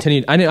I just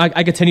continued.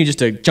 I continue just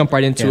to jump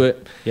right into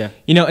it. Yeah.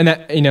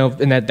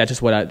 That's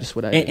just what I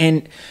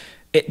and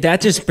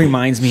that just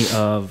reminds me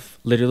of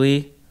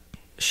literally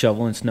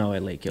shoveling snow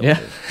at Lake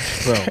Guilford,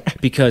 bro.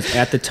 Because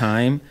at the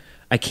time,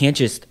 I can't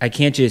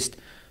just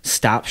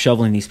stop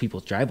shoveling these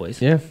people's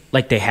driveways. Yeah.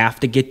 Like, they have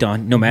to get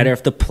done, no matter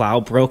if the plow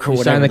broke or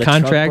whatever. You sign the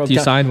contract, you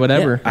sign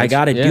whatever. Yeah, I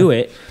got to do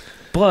it.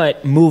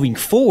 But moving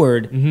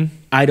forward,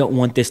 I don't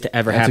want this to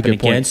ever happen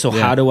again. So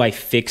how do I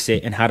fix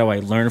it, and how do I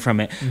learn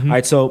from it? All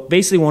right. So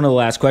basically, one of the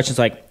last questions,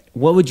 like,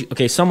 what would you?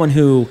 Okay, someone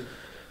who,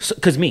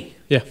 because me,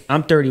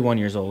 I'm 31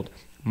 years old.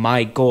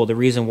 My goal, the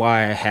reason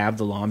why I have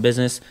the lawn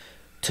business,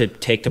 to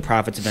take the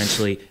profits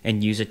eventually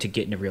and use it to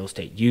get into real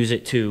estate, use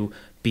it to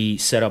be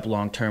set up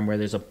long term where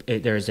there's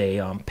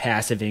a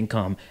passive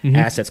income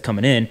assets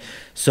coming in.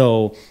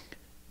 So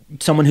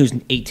someone who's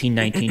 18,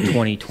 19,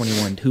 20,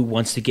 21 who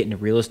wants to get into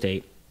real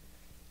estate,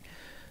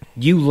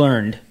 you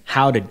learned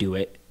how to do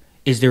it.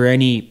 Is there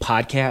any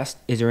podcast?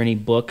 Is there any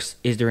books?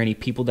 Is there any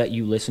people that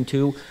you listen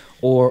to?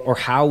 Or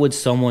how would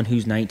someone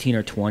who's 19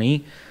 or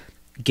 20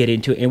 get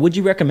into it? And would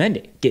you recommend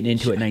it, getting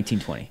into it 19,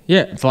 20?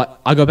 Yeah. So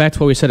I'll go back to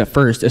what we said at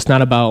first. It's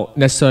not about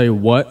necessarily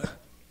what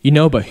you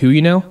know, but who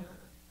you know.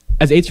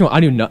 As an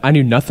 18-year-old, I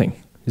knew nothing.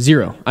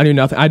 Zero. I knew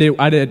nothing.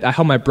 I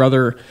helped my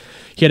brother.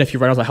 He had a few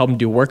rentals. I helped him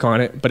do work on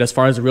it. But as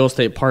far as the real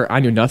estate part, I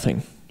knew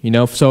nothing.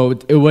 So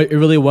it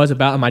really was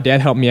about, and my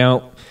dad helped me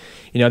out.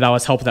 That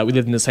was helpful that we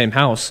lived in the same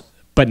house.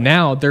 But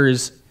now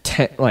there's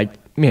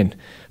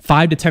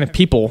 5 to 10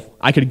 people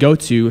I could go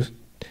to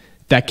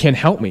that can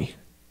help me.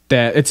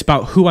 That it's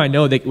about who I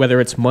know, that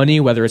whether it's money,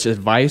 whether it's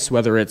advice,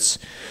 whether it's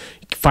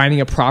finding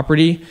a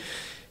property.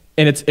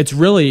 And it's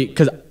really,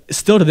 because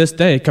still to this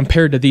day,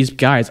 compared to these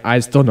guys, I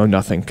still know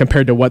nothing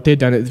compared to what they've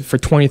done for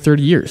 20,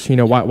 30 years.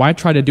 Why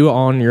try to do it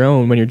all on your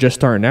own when you're just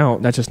starting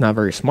out? That's just not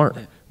very smart.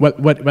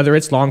 Whether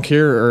it's lawn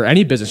care or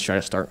any business try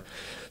to start.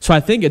 So I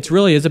think it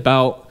really is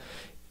about,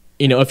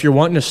 if you're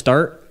wanting to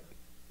start,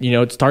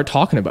 start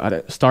talking about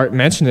it, start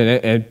mentioning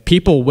it, and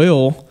people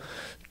will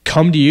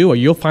come to you, or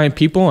you'll find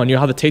people, and you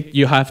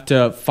have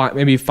to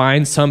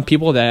find some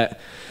people that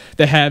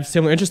have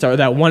similar interests or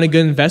that want a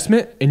good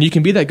investment, and you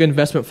can be that good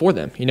investment for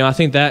them. I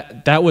think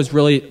that was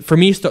really, for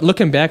me,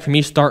 looking back, for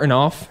me starting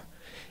off,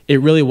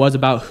 it really was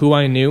about who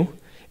I knew,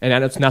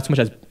 and it's not so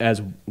much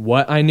as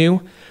what I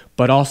knew,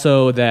 but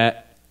also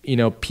that,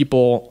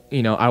 people,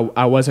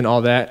 I wasn't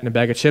all that in a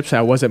bag of chips.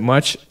 I wasn't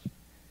much,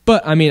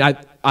 but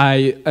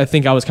I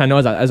think I was kind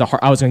of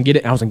I was going to get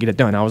it. I was going to get it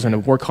done. I was going to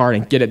work hard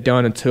and get it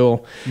done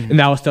until, and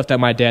that was stuff that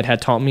my dad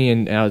had taught me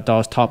and that I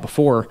was taught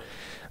before.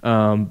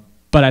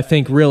 But I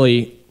think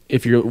really,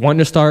 if you're wanting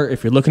to start,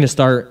 if you're looking to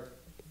start,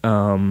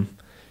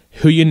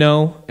 who you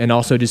know, and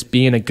also just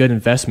being a good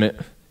investment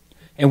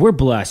And we're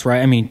blessed,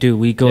 right? I mean, dude,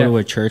 we go Yeah. to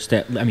a church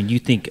that, I mean, you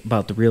think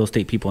about the real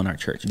estate people in our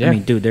church. Yeah. I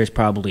mean, dude, there's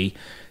probably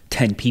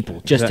 10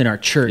 people just in our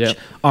church Yep.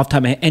 off the top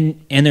of my head.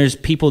 And there's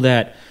people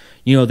that,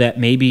 you know, that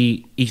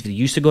maybe either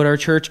used to go to our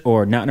church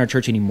or not in our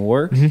church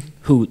anymore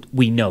who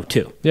we know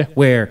too. Yeah.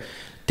 Where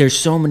there's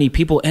so many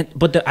people.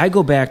 But I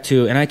go back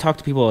to, and I talk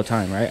to people all the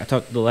time, right? I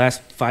talk the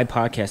last 5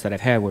 podcasts that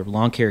I've had where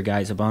lawn care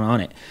guys have been on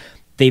it.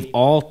 They've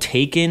all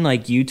taken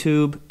like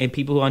YouTube and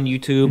people on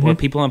YouTube or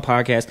people on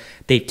podcasts.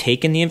 They've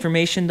taken the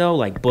information though,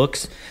 like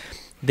books.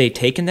 They've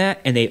taken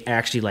that and they've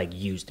actually like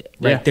used it.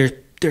 Right? Yeah.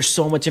 There's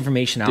so much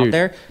information out Dude.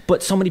 there,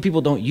 but so many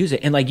people don't use it.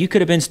 And like you could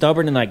have been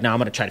stubborn and like, nah, I'm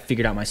gonna try to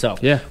figure it out myself.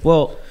 Yeah.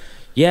 Well,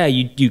 yeah,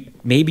 you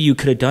maybe you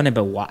could have done it,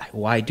 but why?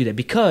 Why do that?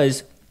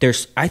 Because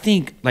there's, I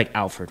think, like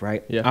Alfred,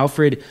 right? Yeah.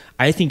 Alfred,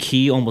 I think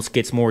he almost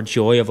gets more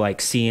joy of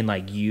like seeing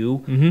like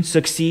you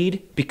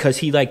succeed because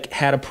he like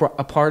had a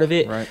part of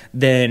it Right.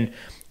 than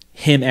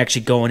him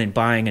actually going and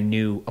buying a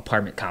new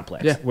apartment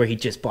complex where he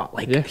just bought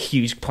like a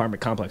huge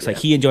apartment complex. Like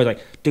he enjoys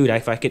like, dude,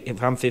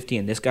 if I'm 50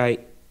 and this guy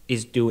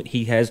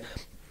he has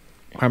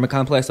apartment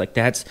complex, like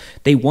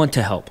they want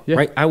to help,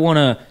 right? I want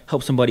to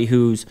help somebody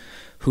who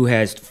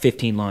has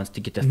 15 lawns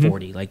to get to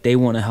 40. Like they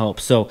want to help.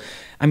 So,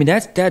 I mean,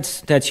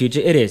 that's huge.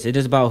 It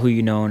is about who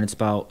you know, and it's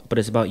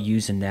about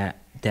using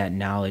that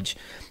knowledge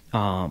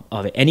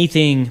of it.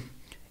 Anything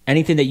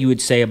that you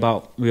would say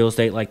about real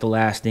estate, like the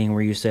last thing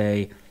where you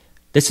say,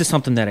 this is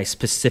something that I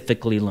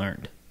specifically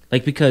learned.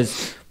 Like,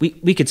 because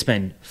we could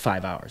spend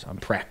 5 hours on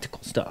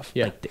practical stuff.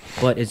 Yeah. Like,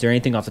 but is there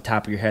anything off the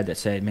top of your head that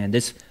said, man,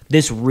 this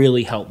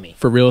really helped me?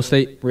 For real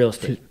estate? Real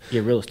estate.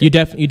 Yeah, real estate.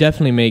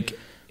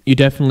 You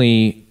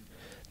definitely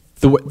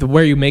the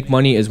where you make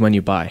money is when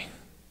you buy.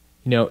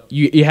 You know,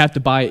 you have to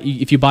buy.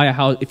 If you buy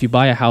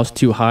a house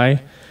too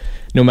high,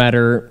 no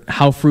matter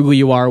how frugal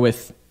you are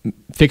with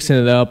fixing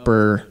it up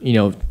or, you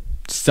know,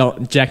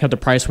 jacking up the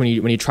price when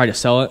you try to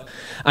sell it.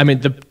 I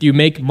mean, you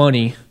make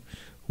money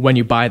when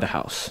you buy the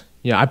house.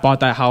 You know, I bought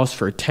that house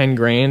for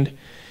 $10,000.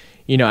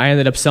 You know, I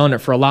ended up selling it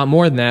for a lot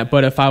more than that.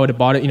 But if I would have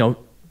bought it, you know,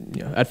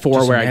 at 4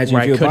 Just where I imagine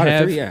if you could bought it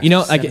have, for, yeah, you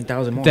know, like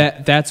 7,000 more.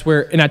 that's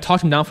where, and I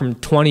talked him down from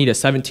 20 to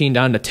 17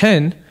 down to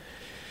 10.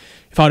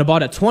 If I would have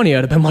bought at 20, it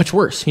would have been much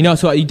worse. You know,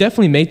 so you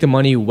definitely make the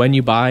money when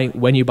you buy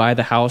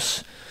the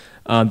house.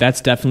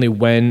 That's definitely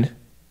when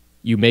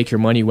you make your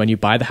money, when you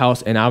buy the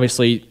house. And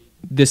obviously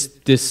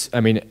this, I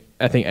mean,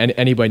 I think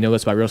anybody knows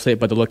this about real estate,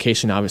 but the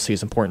location obviously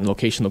is important.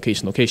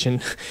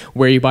 Location.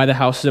 Where you buy the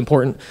house is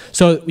important.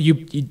 So you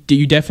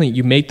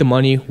definitely make the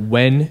money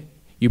when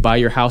you buy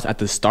your house at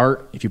the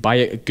start. If you buy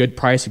it a good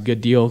price, a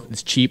good deal,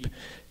 it's cheap.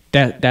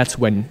 That's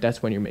when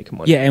you're making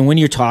money. Yeah, and when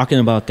you're talking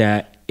about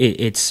that,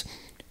 it's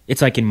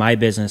like in my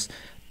business,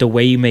 the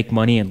way you make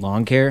money in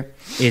lawn care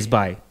is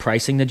by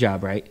pricing the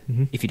job right.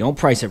 If you don't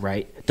price it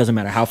right, it doesn't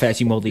matter how fast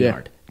you mow the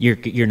yard.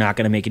 You're not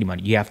going to make any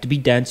money. You have to be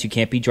dense. You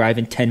can't be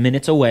driving 10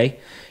 minutes away.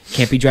 You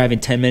can't be driving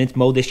 10 minutes,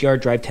 mow this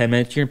yard, drive 10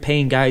 minutes. You're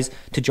paying guys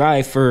to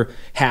drive for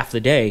half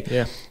the day.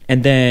 Yeah.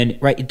 And then,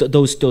 right,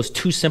 those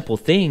two simple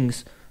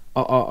things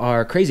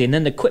are crazy. And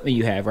then the equipment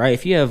you have, right?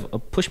 If you have a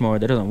push mower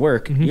that doesn't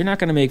work, you're not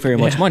going to make very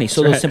much money.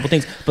 So those simple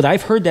things. But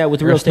I've heard that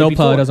with real estate before.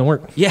 Snowplow doesn't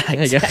work. Yeah,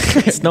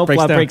 exactly.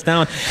 Snowplow breaks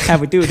down.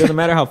 Have it do. It doesn't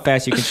matter how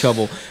fast you can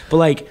shovel. But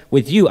like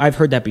with you, I've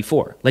heard that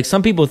before. Like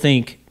some people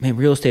think, man,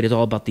 real estate is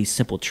all about these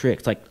simple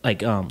tricks,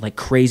 like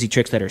crazy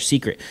tricks that are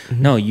secret.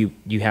 No, you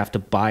have to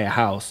buy a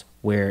house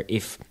where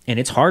and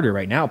it's harder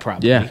right now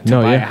probably to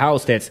buy a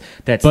house that's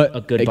but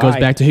a good it buy. goes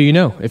back to who you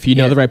know. If you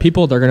know the right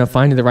people, they're going to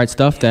find you the right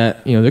stuff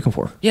that, you know, they're looking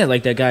for. Yeah,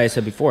 like that guy I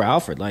said before,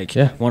 Alfred, like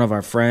one of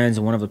our friends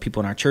and one of the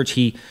people in our church,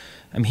 he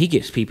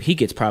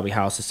gets probably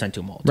houses sent to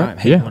him all the time. Right.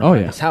 Hey, Yeah. I wanna buy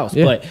this house.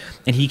 Yeah. But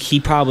he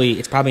probably,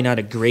 it's probably not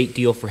a great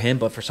deal for him,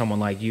 but for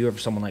someone like you or for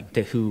someone like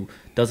that who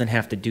doesn't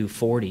have to do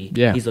 40,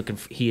 he's looking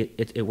for,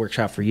 it works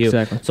out for you.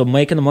 Exactly. So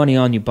making the money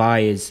on you buy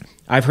is,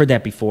 I've heard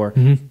that before,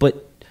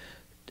 but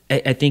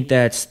I think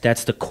that's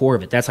the core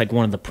of it. That's like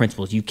one of the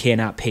principles. You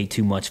cannot pay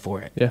too much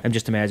for it. Yeah. I'm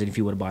just imagine if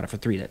you would have bought it for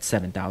 $3, that's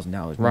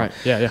 $7,000. Right.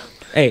 Yeah.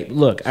 Hey,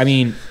 look, I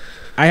mean,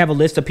 I have a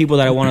list of people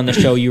that I want on the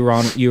show. You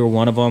were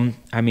one of them.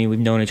 I mean, we've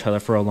known each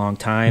other for a long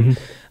time.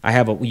 I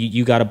have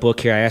you got a book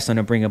here. I asked them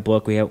to bring a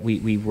book.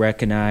 We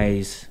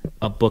recognize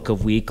a book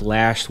of week.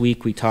 Last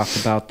week we talked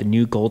about the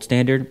new gold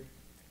standard.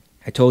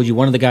 I told you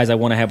one of the guys I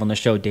want to have on the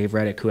show, Dave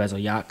Reddick, who has a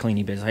yacht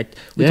cleaning business.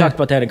 We talked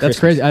about that in Christmas. That's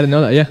crazy. I didn't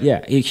know that. Yeah.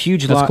 Yeah, a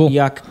huge cool.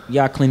 yacht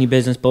cleaning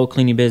business, boat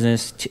cleaning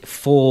business,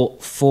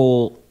 full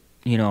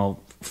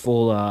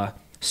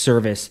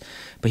service.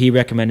 But he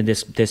recommended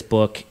this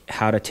book,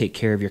 How to Take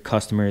Care of Your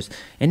Customers.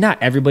 And not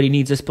everybody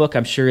needs this book.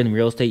 I'm sure in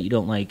real estate you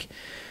don't like.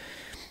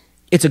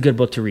 It's a good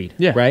book to read,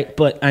 right?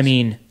 But I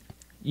mean,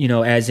 you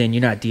know, as in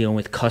you're not dealing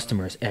with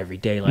customers every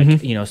day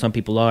like you know some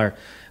people are.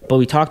 But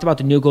we talked about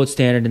the new gold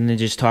standard, and then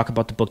just talk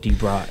about the book that you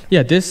brought.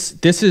 Yeah, this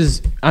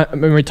is. I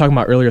remember we were talking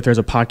about earlier. If there's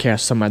a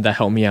podcast, someone that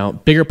helped me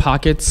out. Bigger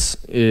Pockets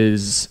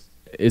is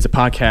a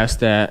podcast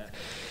that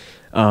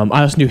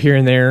I listen to here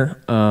and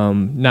there.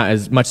 Not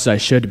as much as I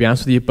should, to be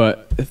honest with you.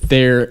 But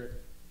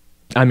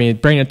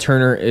Brandon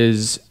Turner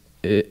is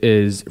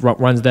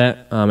runs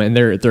that, and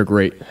they're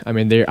great. I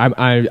mean,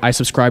 I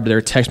subscribe to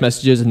their text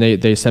messages, and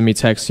they send me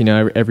texts, you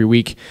know, every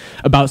week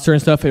about certain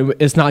stuff.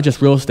 It's not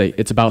just real estate.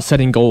 It's about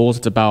setting goals.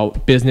 It's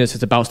about business.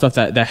 It's about stuff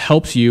that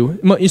helps you.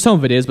 Some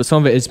of it is, but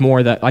some of it is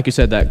more that, like you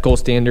said, that gold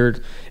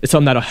standard. It's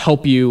something that'll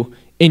help you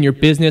in your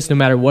business, no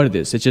matter what it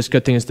is. It's just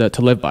good things to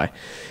live by.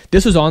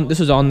 This was on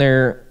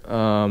there.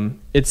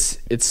 It's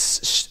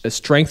a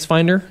Strengths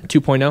Finder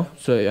 2.0.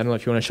 So I don't know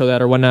if you want to show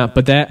that or whatnot,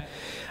 but that.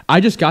 I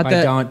just got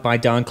by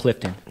Don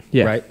Clifton.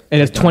 Yeah, right. And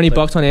it's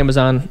 $20 on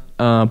Amazon.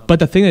 But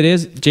the thing that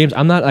is, James,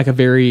 I'm not like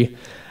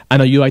I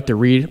know you like to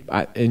read,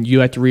 and you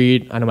like to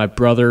read. I know my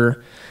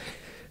brother,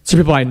 some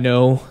people I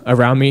know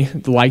around me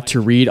like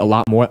to read a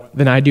lot more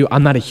than I do.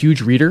 I'm not a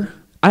huge reader.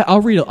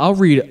 I'll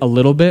read a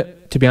little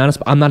bit, to be honest,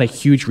 but I'm not a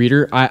huge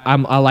reader. I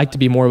like to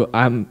be more.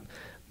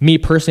 Me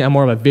personally, I'm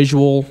more of a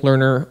visual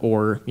learner,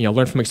 or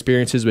learn from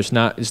experiences, which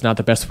is not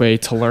the best way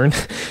to learn.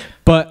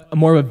 But I'm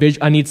more of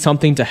I need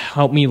something to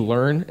help me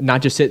learn,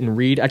 not just sit and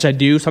read, which I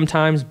do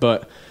sometimes,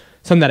 but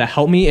something that'll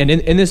help me. And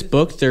in this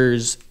book,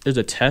 there's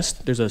a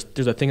test. There's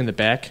a thing in the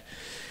back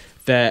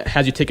that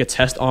has you take a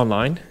test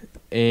online,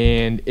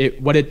 and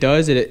what it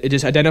does, it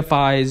just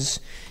identifies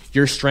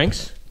your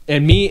strengths.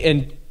 And me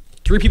and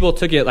 3 people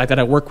took it, like that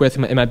I work with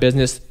in my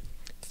business.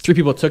 3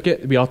 people took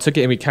it. We all took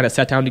it, and we kind of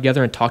sat down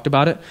together and talked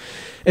about it.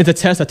 It's a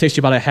test that takes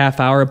you about a half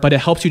hour, but it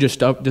helps you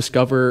just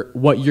discover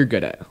what you're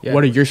good at. Yeah.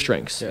 What are your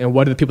strengths? Yeah. And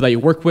what are the people that you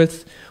work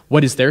with?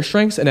 What is their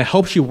strengths? And it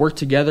helps you work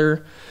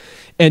together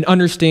and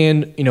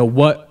understand,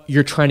 what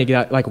you're trying to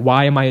get at. Like,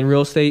 why am I in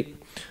real estate?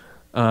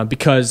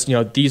 Because,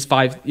 these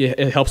 5,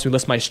 it helps me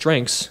list my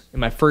strengths. And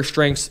my first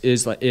strengths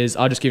is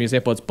I'll just give you an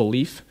example. It's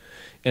belief.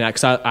 And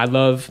I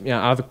love, I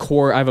have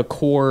a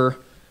core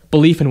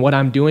belief in what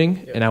I'm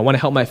doing, and I want to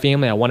help my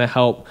family. I want to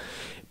help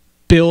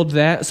build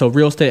that. So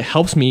real estate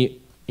helps me.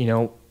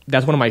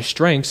 That's one of my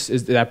strengths,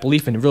 is that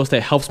belief in real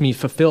estate helps me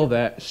fulfill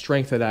that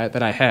strength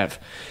that I have.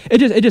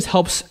 It just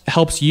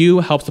helps you,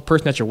 helps the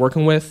person that you're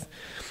working with.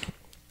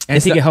 And I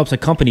think it helps a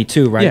company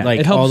too, right? Yeah,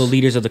 like all the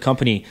leaders of the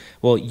company.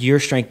 Well, your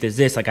strength is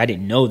this. Like, I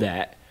didn't know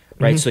that,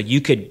 right? Mm-hmm. So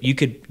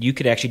you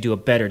could actually do a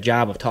better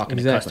job of talking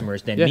to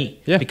customers than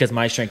me, because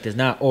my strength is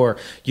not. Or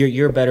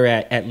you're better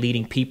at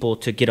leading people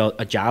to get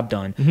a job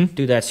done. Mm-hmm.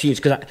 Dude, that's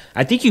huge. Because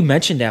I think you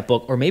mentioned that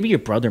book, or maybe your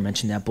brother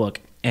mentioned that book.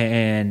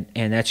 And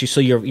that's you. So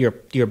your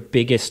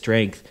biggest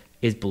strength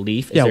is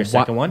belief. Is there a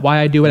second one? Why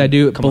I do what I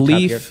do?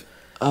 Belief.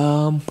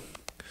 Man,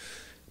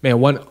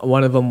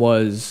 one of them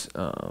was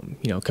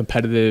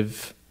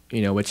competitive.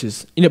 Which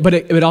is but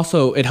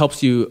it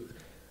helps you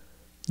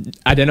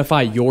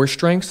identify your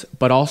strengths,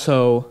 but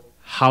also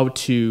how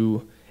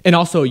to. And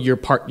also your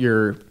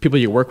people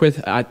you work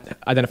with,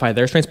 identify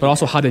their strengths, but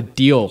also how to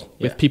deal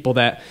with people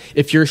that,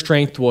 if your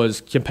strength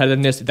was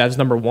competitiveness, that's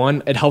number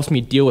 1. It helps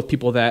me deal with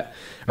people that,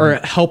 or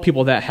help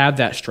people that have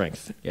that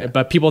strength. Yeah.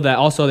 But people that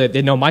also,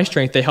 they know my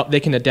strength, they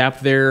can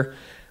adapt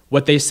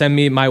what they send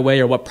me my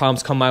way, or what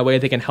problems come my way,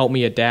 they can help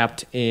me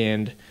adapt.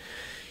 And,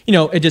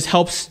 it just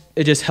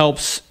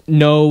helps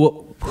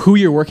know who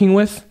you're working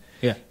with.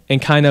 Yeah.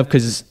 And kind of,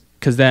 cause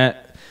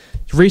that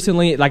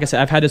recently, like I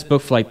said, I've had this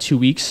book for like 2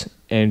 weeks,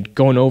 and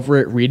going over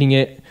it, reading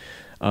it,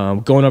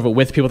 going over it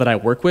with people that I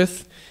work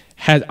with,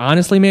 has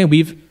honestly, man,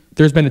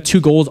 there's been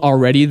 2 goals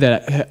already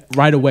that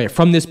right away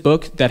from this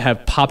book that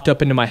have popped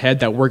up into my head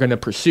that we're going to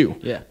pursue.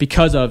 Yeah.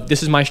 Because of,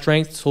 this is my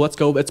strength, so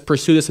let's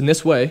pursue this in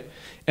this way.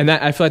 And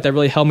that, I feel like that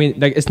really helped me.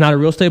 Like, it's not a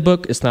real estate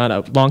book, it's not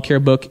a lawn care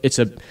book, it's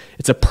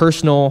a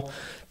personal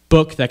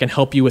book that can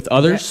help you with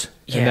others.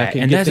 Yeah,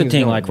 and that's the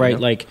thing, going, right?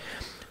 Like,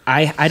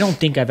 I don't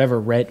think I've ever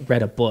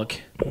read a book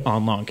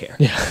on lawn care.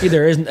 Yeah.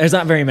 There's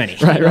not very many.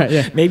 Right.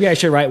 Yeah. Maybe I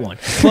should write one,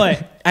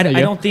 but I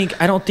don't think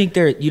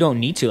you don't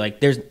need to.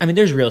 Like, there's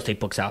real estate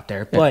books out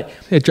there, but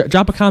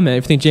drop a comment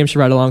if you think James should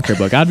write a lawn care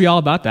book. I'd be all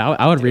about that.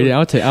 I would read it. I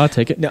would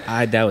take it. No,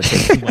 that would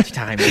take too much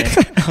time, man.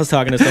 I was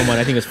talking to someone.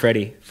 I think it was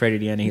Freddie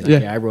DeAnnie. He's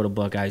like, yeah, I wrote a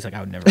book. I was like,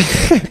 I would never read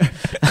it.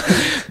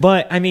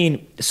 But I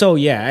mean, so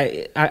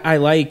yeah, I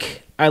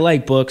like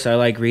books. I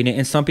like reading.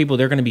 And some people,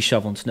 they're going to be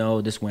shoveling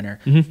snow this winter,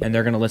 and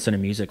they're going to listen to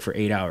music for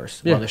 8 hours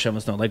while they're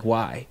shoveling snow. Like,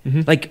 why?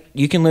 Like,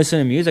 you can listen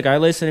to music. I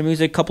listen to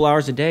music a couple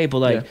hours a day, but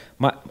like,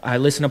 I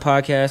listen to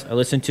podcasts. I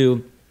listen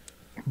to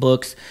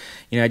books.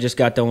 I just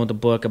got done with a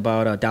book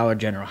about Dollar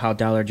General, how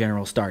Dollar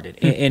General started,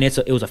 and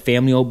it was a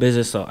family-owned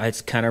business, so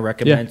it's kind of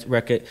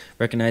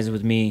recognized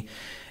with me.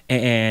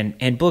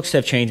 And books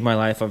have changed my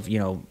life of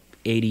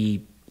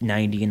 80.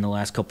 90 in the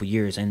last couple of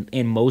years,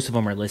 and most of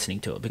them are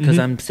listening to it because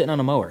I'm sitting on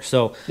a mower.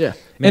 So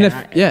man,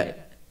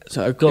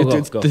 so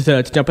go.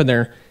 To jump in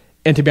there,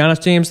 and to be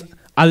honest, James,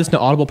 I listen to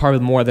Audible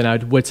probably more than I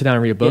would sit down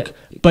and read a book.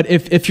 Yeah. But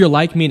if you're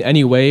like me in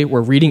any way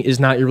where reading is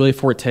not your really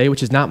forte,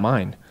 which is not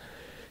mine,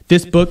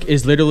 this book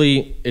is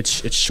literally it's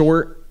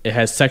short. It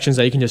has sections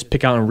that you can just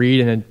pick out and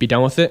read and then be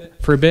done with it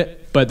for a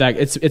bit. But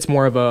it's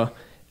more of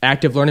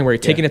active learning where you're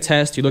taking a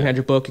test, you're looking at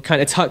your book.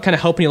 It's kind of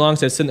helping you along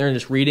instead of sitting there and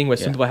just reading, which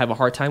some people have a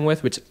hard time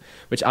with, which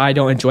I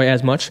don't enjoy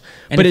as much.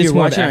 And but if it's you're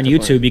more watching on active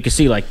YouTube, learning. you can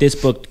see like this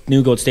book,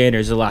 New Gold Standard,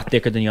 is a lot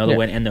thicker than the other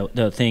one, and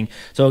the thing.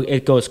 So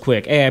it goes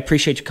quick. Hey, I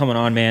appreciate you coming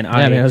on, man.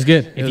 Man, it was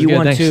good. It If was you good.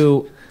 want Thanks.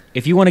 to,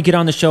 if you want to get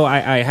on the show,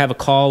 I have a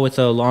call with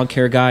a lawn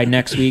care guy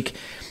next week,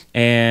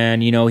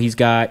 and he's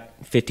got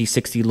 50,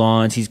 60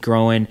 lawns. He's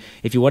growing.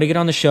 If you want to get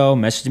on the show,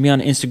 message me on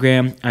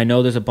Instagram. I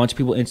know there's a bunch of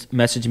people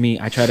message me.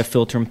 I try to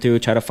filter them through,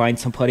 try to find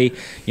somebody,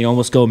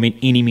 almost go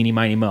eeny, meeny,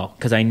 miny, mo,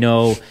 because I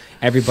know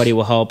everybody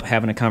will help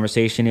having a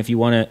conversation. If you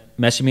want to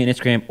message me on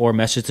Instagram or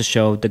message the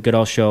show,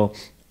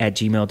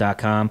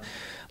 thegoodallshow@gmail.com.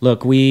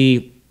 Look,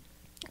 we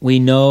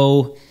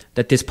know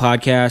that this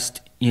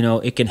podcast,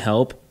 it can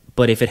help,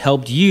 but if it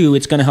helped you,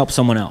 it's going to help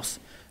someone else,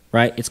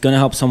 right? It's going to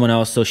help someone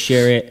else, so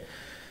share it.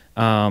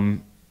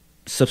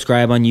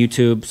 Subscribe on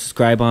YouTube,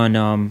 subscribe on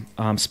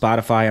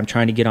Spotify. I'm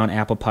trying to get on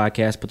Apple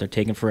Podcasts, but they're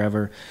taking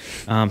forever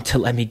to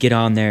let me get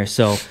on there.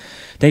 So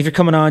thanks for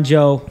coming on,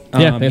 Joe.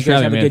 Yeah, thanks you for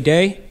guys having have me, a man. good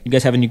day. You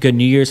guys have a good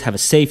New Year's. Have a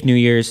safe New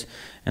Year's,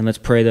 and let's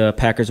pray the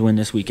Packers win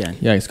this weekend.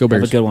 Yeah, let's go Have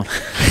Bears. a good one.